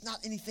thing. It's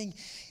not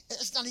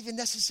even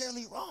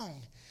necessarily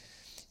wrong.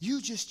 You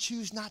just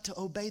choose not to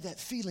obey that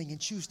feeling and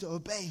choose to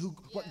obey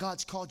what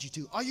God's called you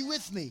to. Are you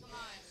with me?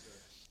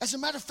 As a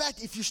matter of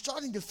fact, if you're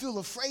starting to feel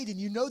afraid and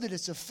you know that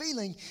it's a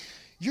feeling,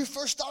 your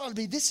first thought ought to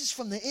be, this is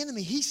from the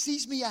enemy. He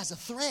sees me as a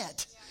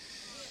threat.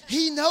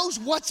 He knows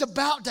what's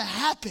about to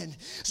happen.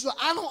 So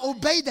I don't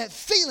obey that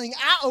feeling.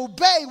 I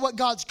obey what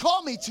God's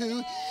called me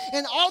to.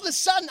 And all of a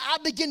sudden, I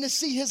begin to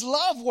see his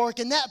love work.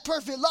 And that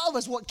perfect love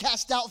is what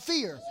casts out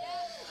fear.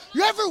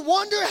 You ever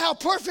wonder how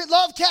perfect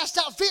love casts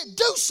out fear?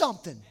 Do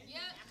something.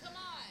 Come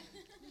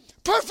on.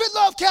 Perfect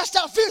love casts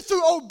out fear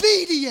through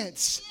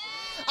obedience.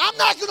 I'm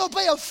not going to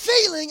obey a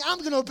feeling. I'm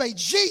going to obey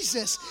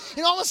Jesus.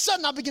 And all of a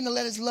sudden, I begin to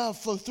let his love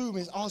flow through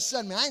me. All of a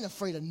sudden, man, I ain't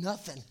afraid of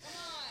nothing.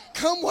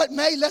 Come what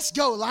may, let's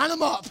go. Line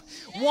them up.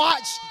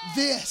 Watch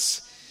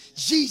this.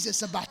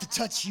 Jesus about to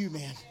touch you,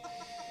 man.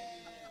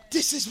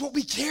 This is what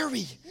we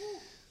carry.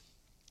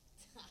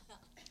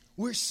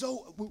 We're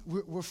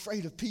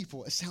afraid of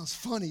people. It sounds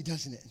funny,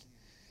 doesn't it?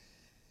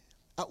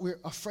 We're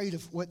afraid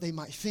of what they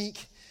might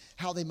think,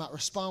 how they might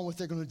respond, what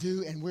they're going to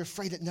do, and we're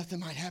afraid that nothing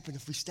might happen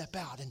if we step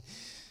out. And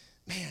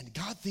man,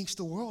 God thinks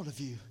the world of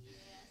you.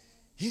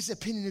 His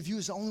opinion of you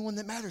is the only one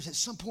that matters. At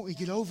some point, we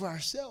get over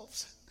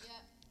ourselves.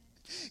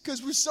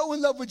 Because we're so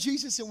in love with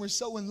Jesus and we're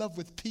so in love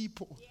with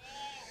people.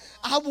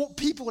 I want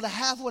people to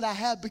have what I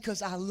have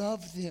because I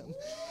love them.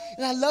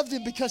 And I love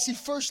them because he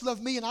first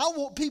loved me. And I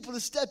want people to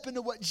step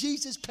into what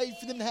Jesus paid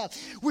for them to have.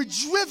 We're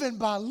driven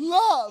by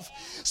love.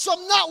 So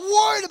I'm not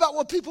worried about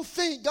what people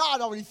think.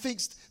 God already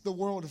thinks the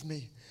world of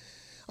me.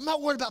 I'm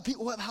not worried about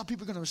how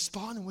people are going to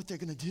respond and what they're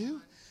going to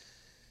do.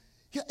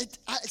 Yeah,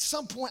 at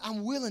some point,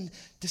 I'm willing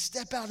to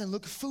step out and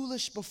look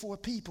foolish before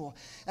people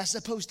as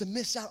opposed to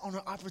miss out on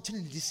an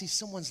opportunity to see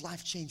someone's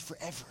life change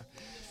forever.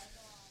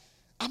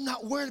 I'm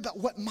not worried about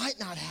what might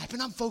not happen.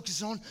 I'm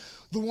focused on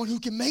the one who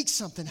can make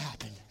something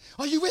happen.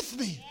 Are you with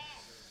me?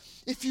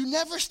 If you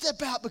never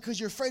step out because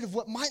you're afraid of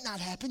what might not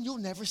happen, you'll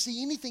never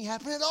see anything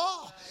happen at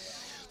all.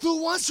 The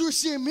ones who are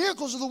seeing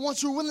miracles are the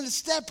ones who are willing to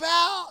step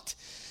out.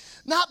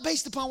 Not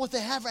based upon what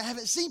they have or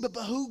haven't seen, but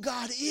who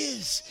God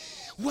is.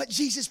 What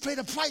Jesus paid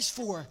a price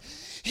for.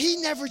 He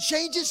never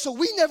changes, so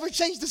we never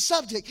change the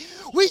subject.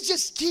 We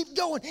just keep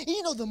going. And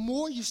you know, the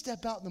more you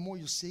step out, the more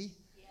you'll see.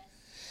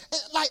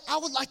 Like, I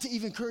would like to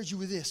even encourage you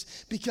with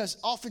this, because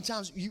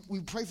oftentimes we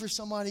pray for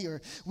somebody or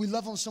we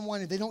love on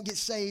someone and they don't get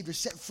saved or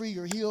set free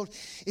or healed.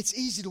 It's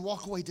easy to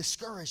walk away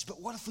discouraged,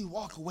 but what if we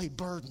walk away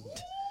burdened?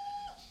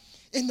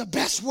 In the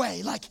best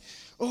way, like,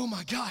 oh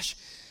my gosh,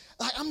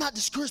 like, I'm not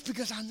discouraged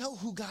because I know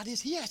who God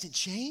is. He hasn't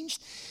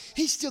changed.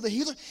 He's still the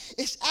healer.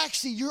 It's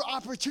actually your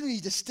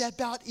opportunity to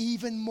step out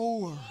even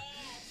more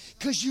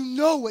because you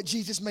know what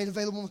Jesus made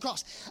available on the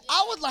cross.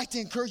 I would like to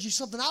encourage you,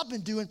 something I've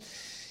been doing.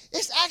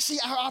 It's actually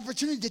our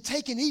opportunity to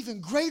take an even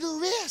greater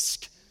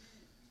risk.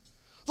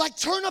 Like,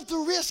 turn up the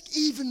risk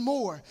even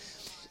more.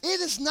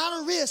 It is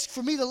not a risk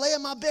for me to lay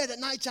in my bed at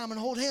nighttime and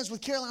hold hands with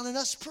Caroline and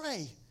us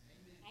pray.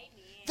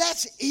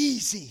 That's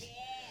easy.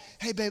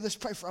 Hey, babe, let's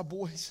pray for our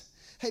boys.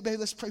 Hey, babe,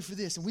 let's pray for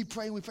this. And we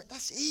pray and we pray.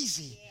 That's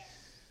easy.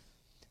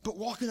 But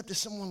walking up to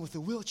someone with a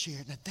wheelchair,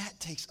 now that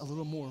takes a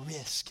little more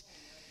risk.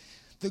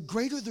 The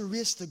greater the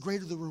risk, the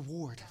greater the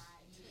reward.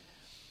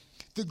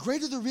 The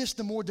greater the risk,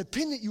 the more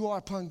dependent you are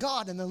upon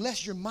God, and the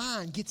less your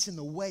mind gets in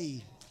the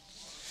way.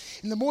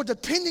 And the more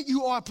dependent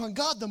you are upon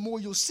God, the more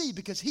you'll see,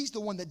 because he's the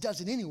one that does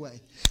it anyway.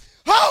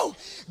 Oh,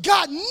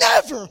 God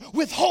never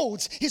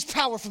withholds his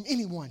power from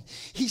anyone.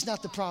 He's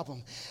not the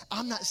problem.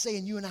 I'm not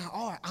saying you and I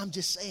are. I'm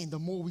just saying the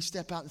more we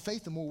step out in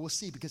faith, the more we'll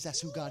see, because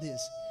that's who God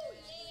is.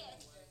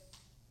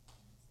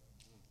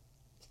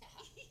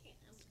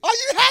 Are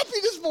you happy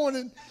this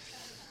morning?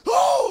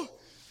 Oh,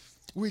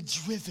 we're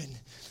driven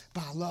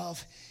by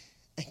love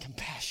and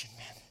compassion,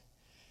 man.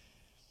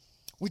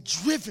 We're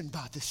driven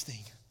by this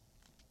thing.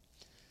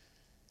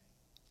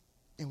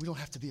 And we don't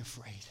have to be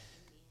afraid.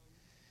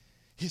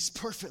 His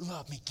perfect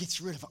love gets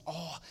rid of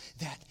all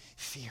that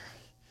fear.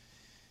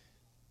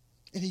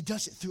 And he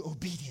does it through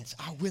obedience,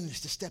 our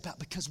willingness to step out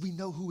because we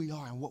know who we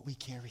are and what we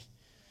carry.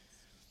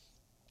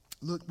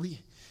 Look,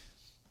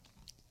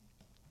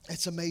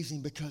 it's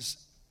amazing because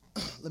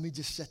let me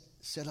just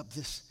set up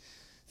this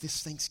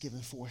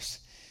Thanksgiving for us.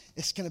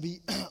 It's going to be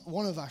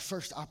one of our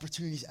first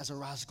opportunities as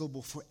Arise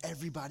Global for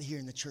everybody here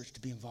in the church to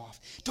be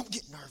involved. Don't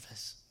get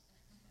nervous.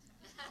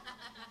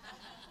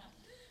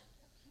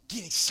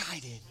 Get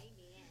excited.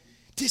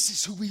 This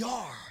is who we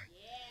are.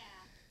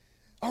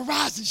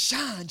 Arise and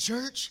shine,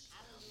 church.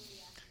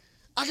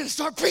 I got to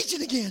start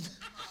preaching again.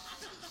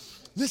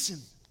 Listen,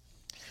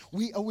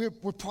 we're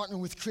partnering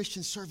with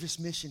Christian Service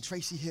Mission,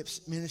 Tracy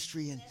Hipp's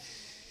ministry,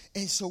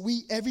 and so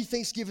every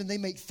Thanksgiving, they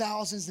make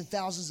thousands and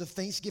thousands of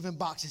Thanksgiving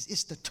boxes.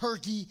 It's the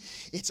turkey.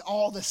 It's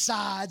all the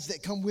sides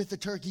that come with the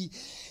turkey.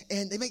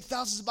 And they make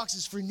thousands of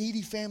boxes for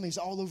needy families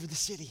all over the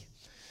city.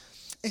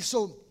 And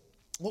so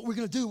what we're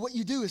going to do, what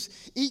you do is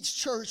each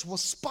church will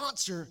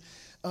sponsor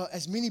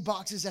as many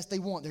boxes as they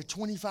want. They're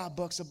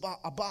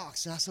 $25 a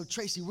box. And I said,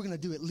 Tracy, we're going to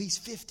do at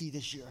least 50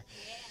 this year.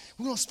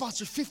 We're going to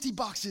sponsor 50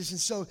 boxes. And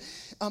so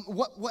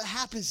what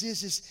happens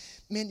is,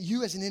 man,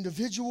 you as an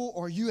individual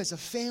or you as a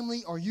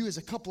family or you as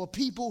a couple of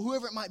people,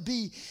 whoever it might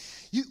be,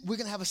 we're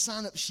going to have a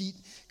sign-up sheet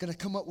going to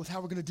come up with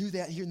how we're going to do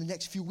that here in the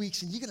next few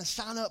weeks. And you're going to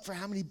sign up for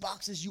how many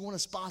boxes you want to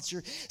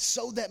sponsor,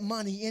 sow that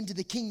money into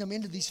the kingdom,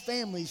 into these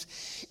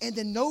families. And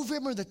then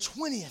November the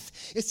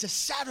 20th, it's a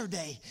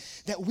Saturday,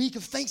 that week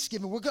of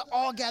Thanksgiving. We're going to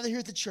all gather here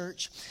at the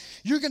church.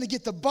 You're going to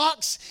get the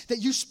box that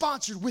you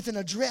sponsored with an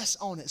address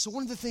on it. So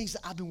one of the things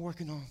that I've been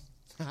working on,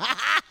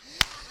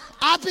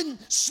 I've been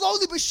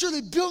slowly but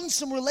surely building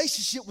some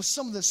relationship with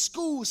some of the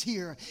schools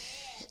here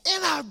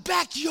in our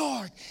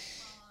backyard.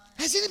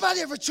 Has anybody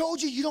ever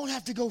told you don't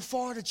have to go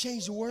far to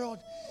change the world?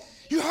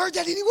 You heard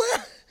that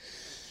anywhere?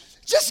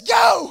 Just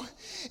go.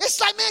 It's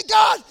like, man,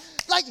 God,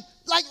 like,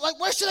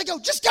 where should I go?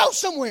 Just go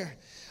somewhere.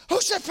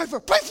 Who should I pray for?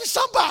 Pray for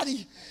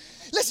somebody.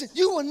 Listen,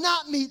 you will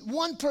not meet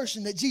one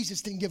person that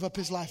Jesus didn't give up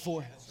his life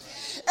for.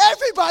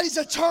 Everybody's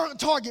a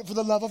target for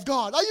the love of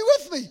God. Are you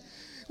with me?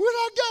 Where'd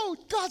I go?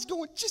 God's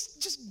going,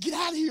 just get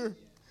out of here.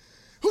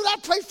 Who did I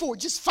pray for?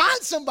 Just find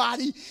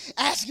somebody,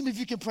 ask him if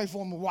you can pray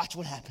for him, and watch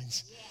what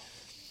happens.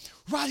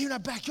 Right here in our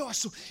backyard.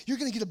 So you're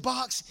going to get a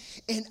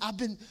box, and I've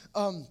been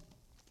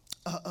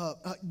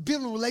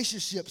building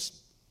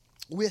relationships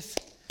with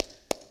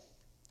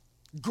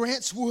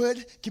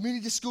Grantswood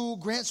Community School,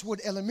 Grantswood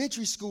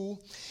Elementary School,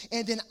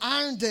 and then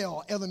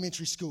Irondale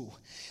Elementary School.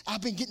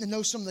 I've been getting to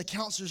know some of the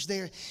counselors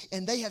there,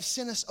 and they have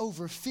sent us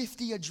over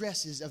 50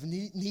 addresses of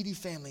needy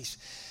families.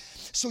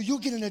 So you'll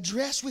get an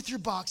address with your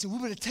box, and we're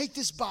going to take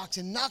this box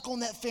and knock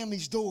on that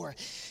family's door,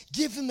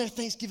 give them their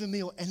Thanksgiving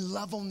meal, and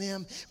love on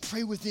them,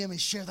 pray with them,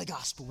 and share the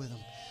gospel with them.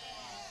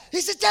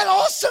 Isn't that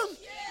awesome?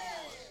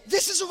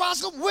 This is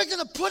Arise Global. We're going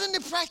to put into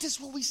practice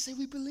what we say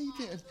we believe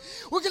in.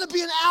 We're going to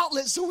be an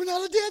outlet so we're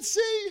not a Dead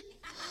Sea.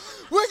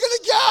 We're going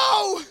to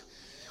go.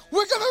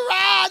 We're going to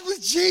ride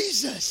with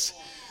Jesus.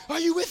 Are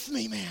you with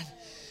me, man?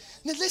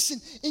 Now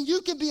listen, and you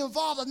can be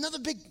involved. Another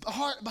big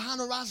heart behind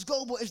Arise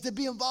Global is to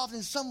be involved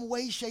in some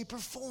way, shape, or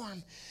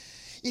form.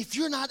 If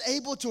you're not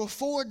able to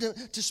afford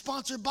to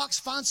sponsor a box,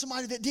 find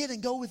somebody that did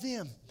and go with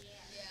them.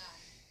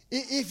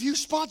 If you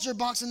sponsor a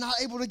box and not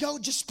able to go,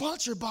 just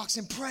sponsor a box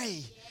and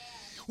pray.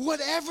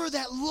 Whatever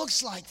that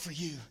looks like for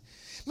you.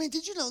 Man,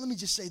 did you know, let me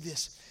just say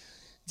this.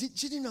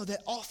 Did you know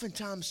that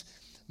oftentimes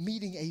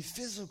meeting a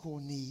physical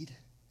need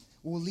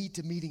will lead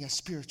to meeting a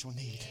spiritual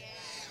need?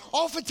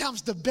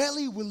 Oftentimes the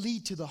belly will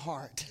lead to the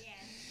heart.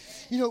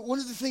 You know, one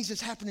of the things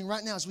that's happening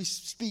right now as we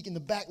speak in the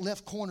back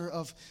left corner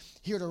of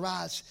here at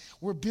Arise,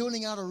 we're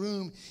building out a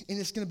room, and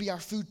it's going to be our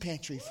food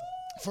pantry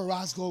for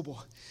Arise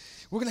Global.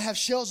 We're going to have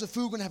shelves of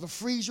food. We're going to have a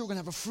freezer. We're going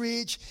to have a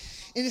fridge.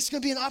 And it's going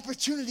to be an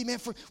opportunity, man,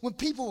 for when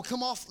people will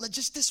come off. Like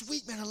just this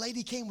week, man, a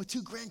lady came with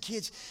 2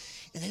 grandkids,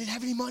 and they didn't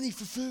have any money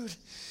for food.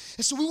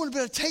 And so we want to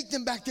be able to take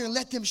them back there and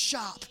let them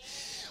shop.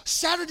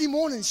 Saturday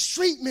morning,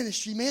 street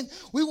ministry, man.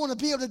 We want to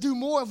be able to do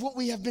more of what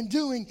we have been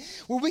doing,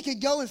 where we can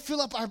go and fill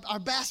up our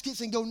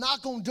baskets and go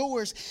knock on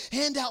doors,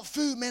 hand out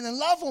food, man, and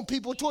love on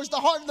people towards the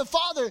heart of the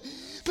Father.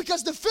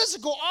 Because the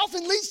physical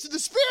often leads to the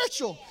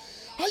spiritual.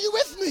 Are you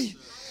with me?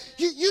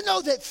 You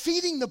know that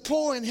feeding the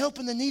poor and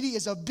helping the needy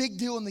is a big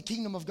deal in the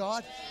kingdom of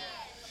God?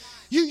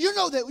 You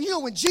know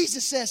when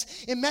Jesus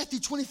says in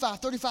Matthew 25,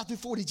 35 through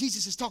 40,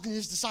 Jesus is talking to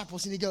his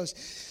disciples, and he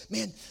goes,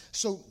 man,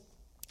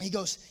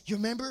 you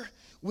remember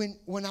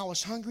when I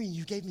was hungry and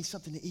you gave me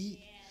something to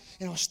eat?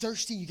 And I was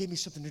thirsty and you gave me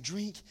something to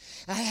drink.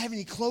 And I didn't have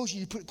any clothes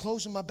and you put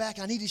clothes on my back.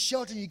 I needed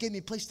shelter and you gave me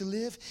a place to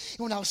live. And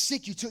when I was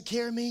sick, you took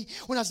care of me.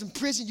 When I was in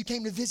prison, you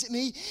came to visit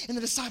me. And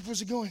the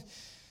disciples are going,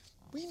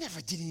 we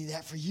never did any of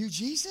that for you,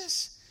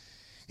 Jesus.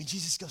 And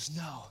Jesus goes,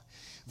 no.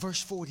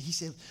 Verse 40, he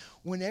said,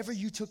 whenever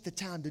you took the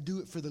time to do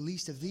it for the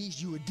least of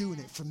these, you were doing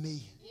it for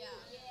me. Yeah.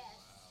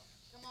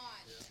 Come on.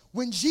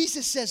 When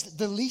Jesus says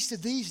the least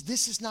of these,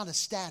 this is not a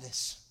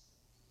status.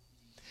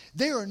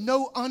 There are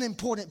no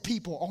unimportant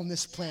people on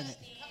this planet.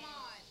 Come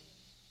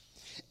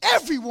on.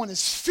 Everyone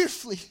is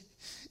fearfully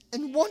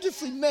and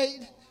wonderfully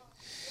made.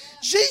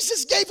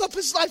 Jesus gave up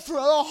his life for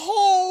the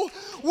whole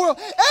world.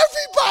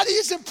 Everybody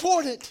is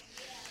important.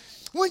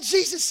 When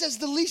Jesus says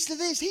the least of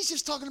this, he's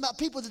just talking about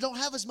people that don't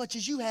have as much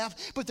as you have,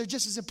 but they're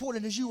just as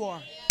important as you are.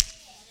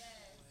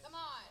 Come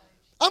on.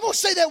 I'm going to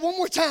say that one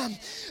more time.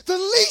 The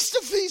least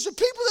of these are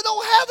people that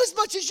don't have as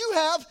much as you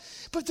have,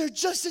 but they're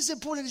just as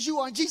important as you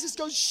are. And Jesus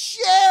goes,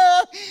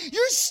 share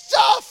your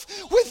stuff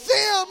with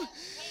them.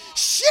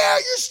 Share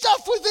your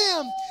stuff with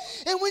them.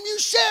 And when you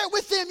share it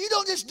with them, you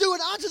don't just do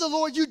it unto the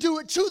Lord, you do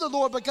it to the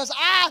Lord, because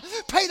I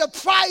paid a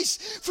price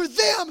for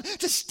them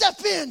to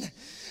step in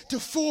to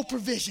full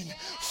provision,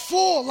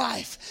 full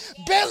life,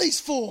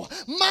 bellies full,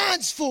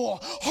 minds full,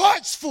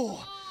 hearts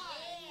full.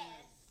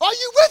 Are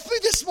you with me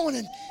this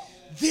morning?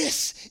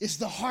 This is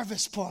the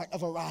harvest part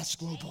of Arise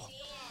Global.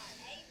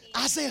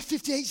 Isaiah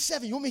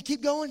 58:7. You want me to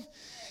keep going?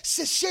 It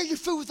says, share your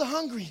food with the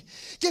hungry.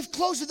 Give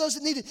clothes to those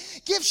that need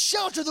it. Give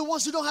shelter to the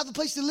ones who don't have a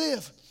place to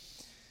live.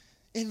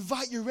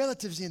 Invite your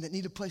relatives in that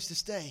need a place to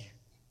stay.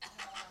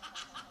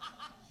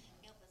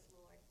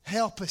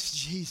 Help us,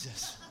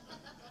 Jesus.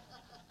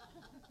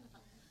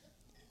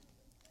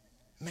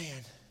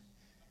 Man,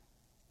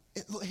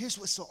 look, here's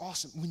what's so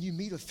awesome. When you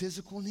meet a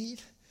physical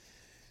need,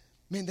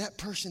 man, that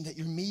person that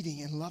you're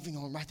meeting and loving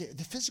on right there,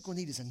 the physical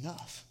need is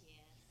enough. Yeah.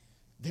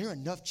 They're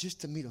enough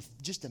just to meet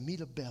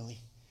a belly.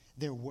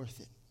 They're worth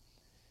it.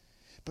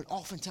 But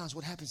oftentimes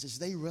what happens is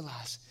they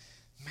realize,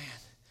 man,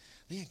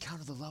 they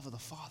encounter the love of the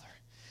Father.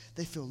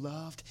 They feel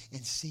loved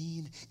and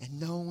seen and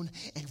known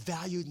and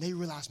valued. And they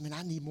realize, man,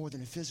 I need more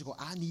than a physical.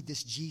 I need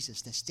this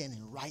Jesus that's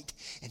standing right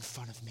in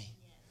front of me.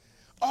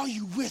 Yeah. Are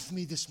you with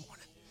me this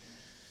morning?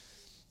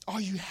 Are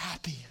you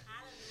happy?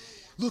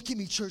 Look at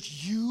me,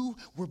 church. You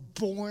were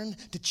born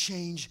to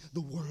change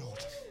the world.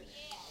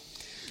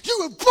 You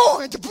were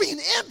born to bring an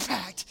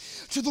impact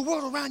to the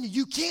world around you.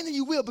 You can and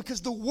you will,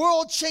 because the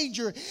world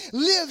changer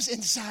lives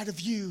inside of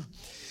you.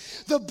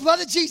 The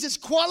blood of Jesus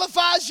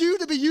qualifies you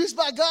to be used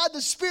by God.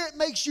 The Spirit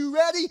makes you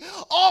ready.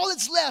 All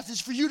that's left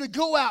is for you to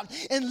go out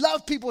and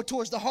love people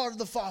towards the heart of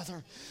the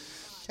Father.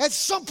 At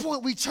some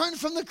point, we turn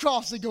from the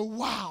cross and go,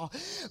 wow,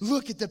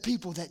 look at the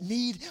people that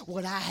need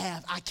what I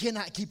have. I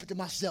cannot keep it to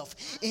myself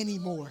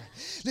anymore.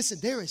 Listen,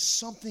 there is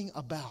something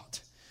about,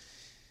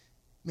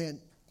 man,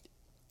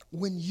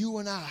 when you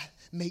and I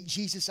make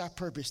Jesus our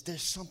purpose,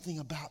 there's something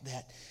about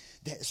that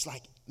it's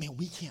like, man,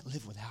 we can't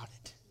live without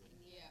it.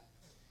 Yeah.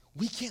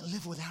 We can't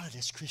live without it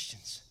as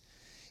Christians.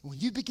 When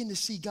you begin to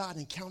see God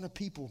encounter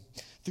people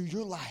through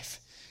your life,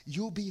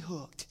 you'll be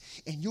hooked,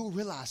 and you'll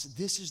realize that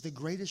this is the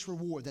greatest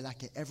reward that I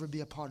could ever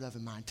be a part of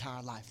in my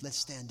entire life. Let's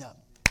stand up.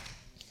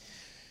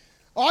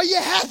 Are you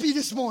happy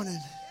this morning?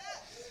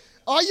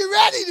 Are you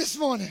ready this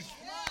morning?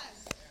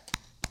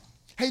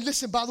 Hey,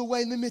 listen, by the way,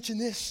 let me mention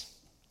this.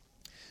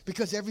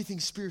 Because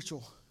everything's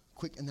spiritual.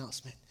 Quick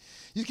announcement.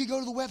 You can go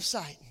to the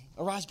website,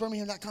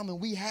 AriseBirmingham.com,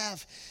 and we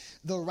have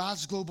the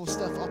Arise Global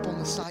stuff up on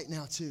the site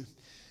now too.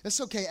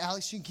 It's okay,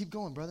 Alex. You can keep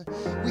going, brother.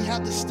 We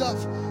have the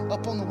stuff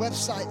up on the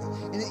website,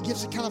 and it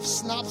gives a kind of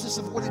synopsis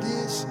of what it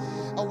is,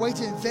 a way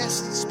to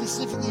invest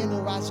specifically in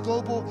Arise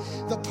Global,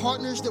 the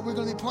partners that we're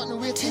going to be partnering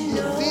with, and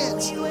the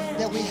events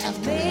that we have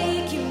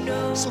coming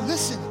up. So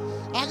listen,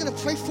 I'm going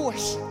to pray for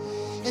us.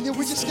 And then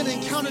we're just going to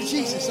encounter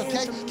Jesus,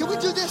 okay? Can we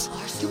do this?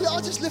 Can we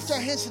all just lift our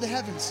hands to the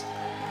heavens?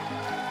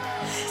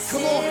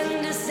 Come on.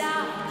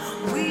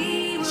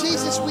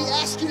 Jesus, we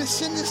ask you to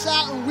send us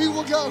out and we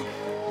will go.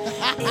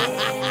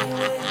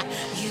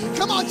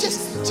 Come on,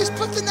 just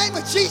put the name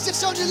of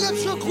Jesus on your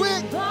lips real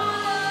quick.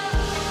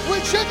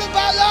 We're driven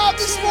by love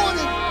this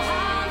morning.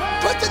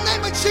 Put the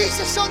name of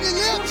Jesus on your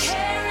lips.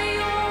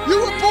 You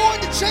were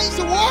born to change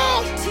the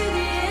world.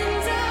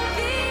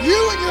 You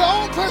and your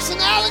own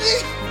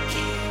personality.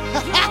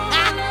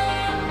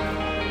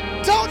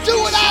 Don't do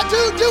what I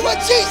do what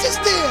Jesus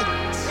did.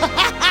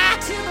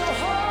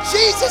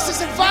 Jesus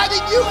is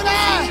inviting you and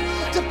I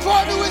to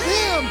partner with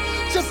him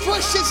to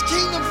push his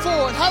kingdom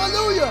forward.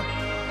 Hallelujah.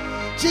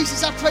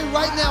 Jesus, I pray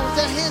right now with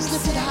our hands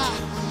lifted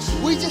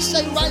high, we just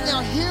say right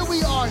now, here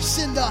we are,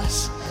 send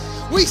us.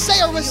 We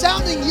say a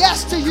resounding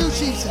yes to you,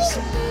 Jesus.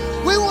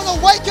 We want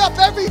to wake up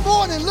every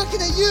morning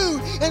looking at you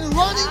and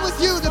running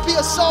with you to be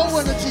a soul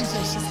winner,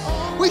 Jesus.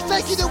 We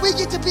thank you that we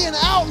get to be an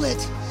outlet.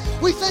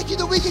 We thank you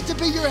that we get to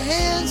be your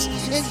hands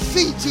and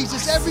feet,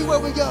 Jesus,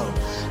 everywhere we go.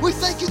 We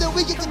thank you that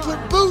we get to put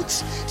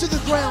boots to the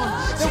ground,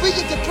 that we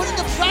get to put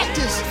into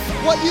practice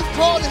what you've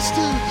called us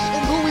to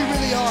and who we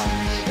really are.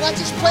 And I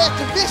just pray a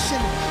commission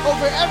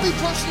over every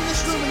person in this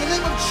room in the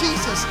name of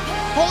Jesus.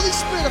 Holy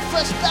Spirit, a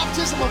fresh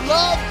baptism of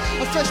love,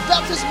 a fresh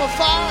baptism of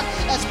fire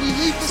as we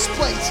leave this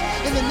place.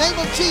 In the name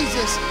of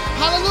Jesus,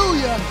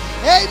 hallelujah,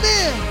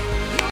 amen.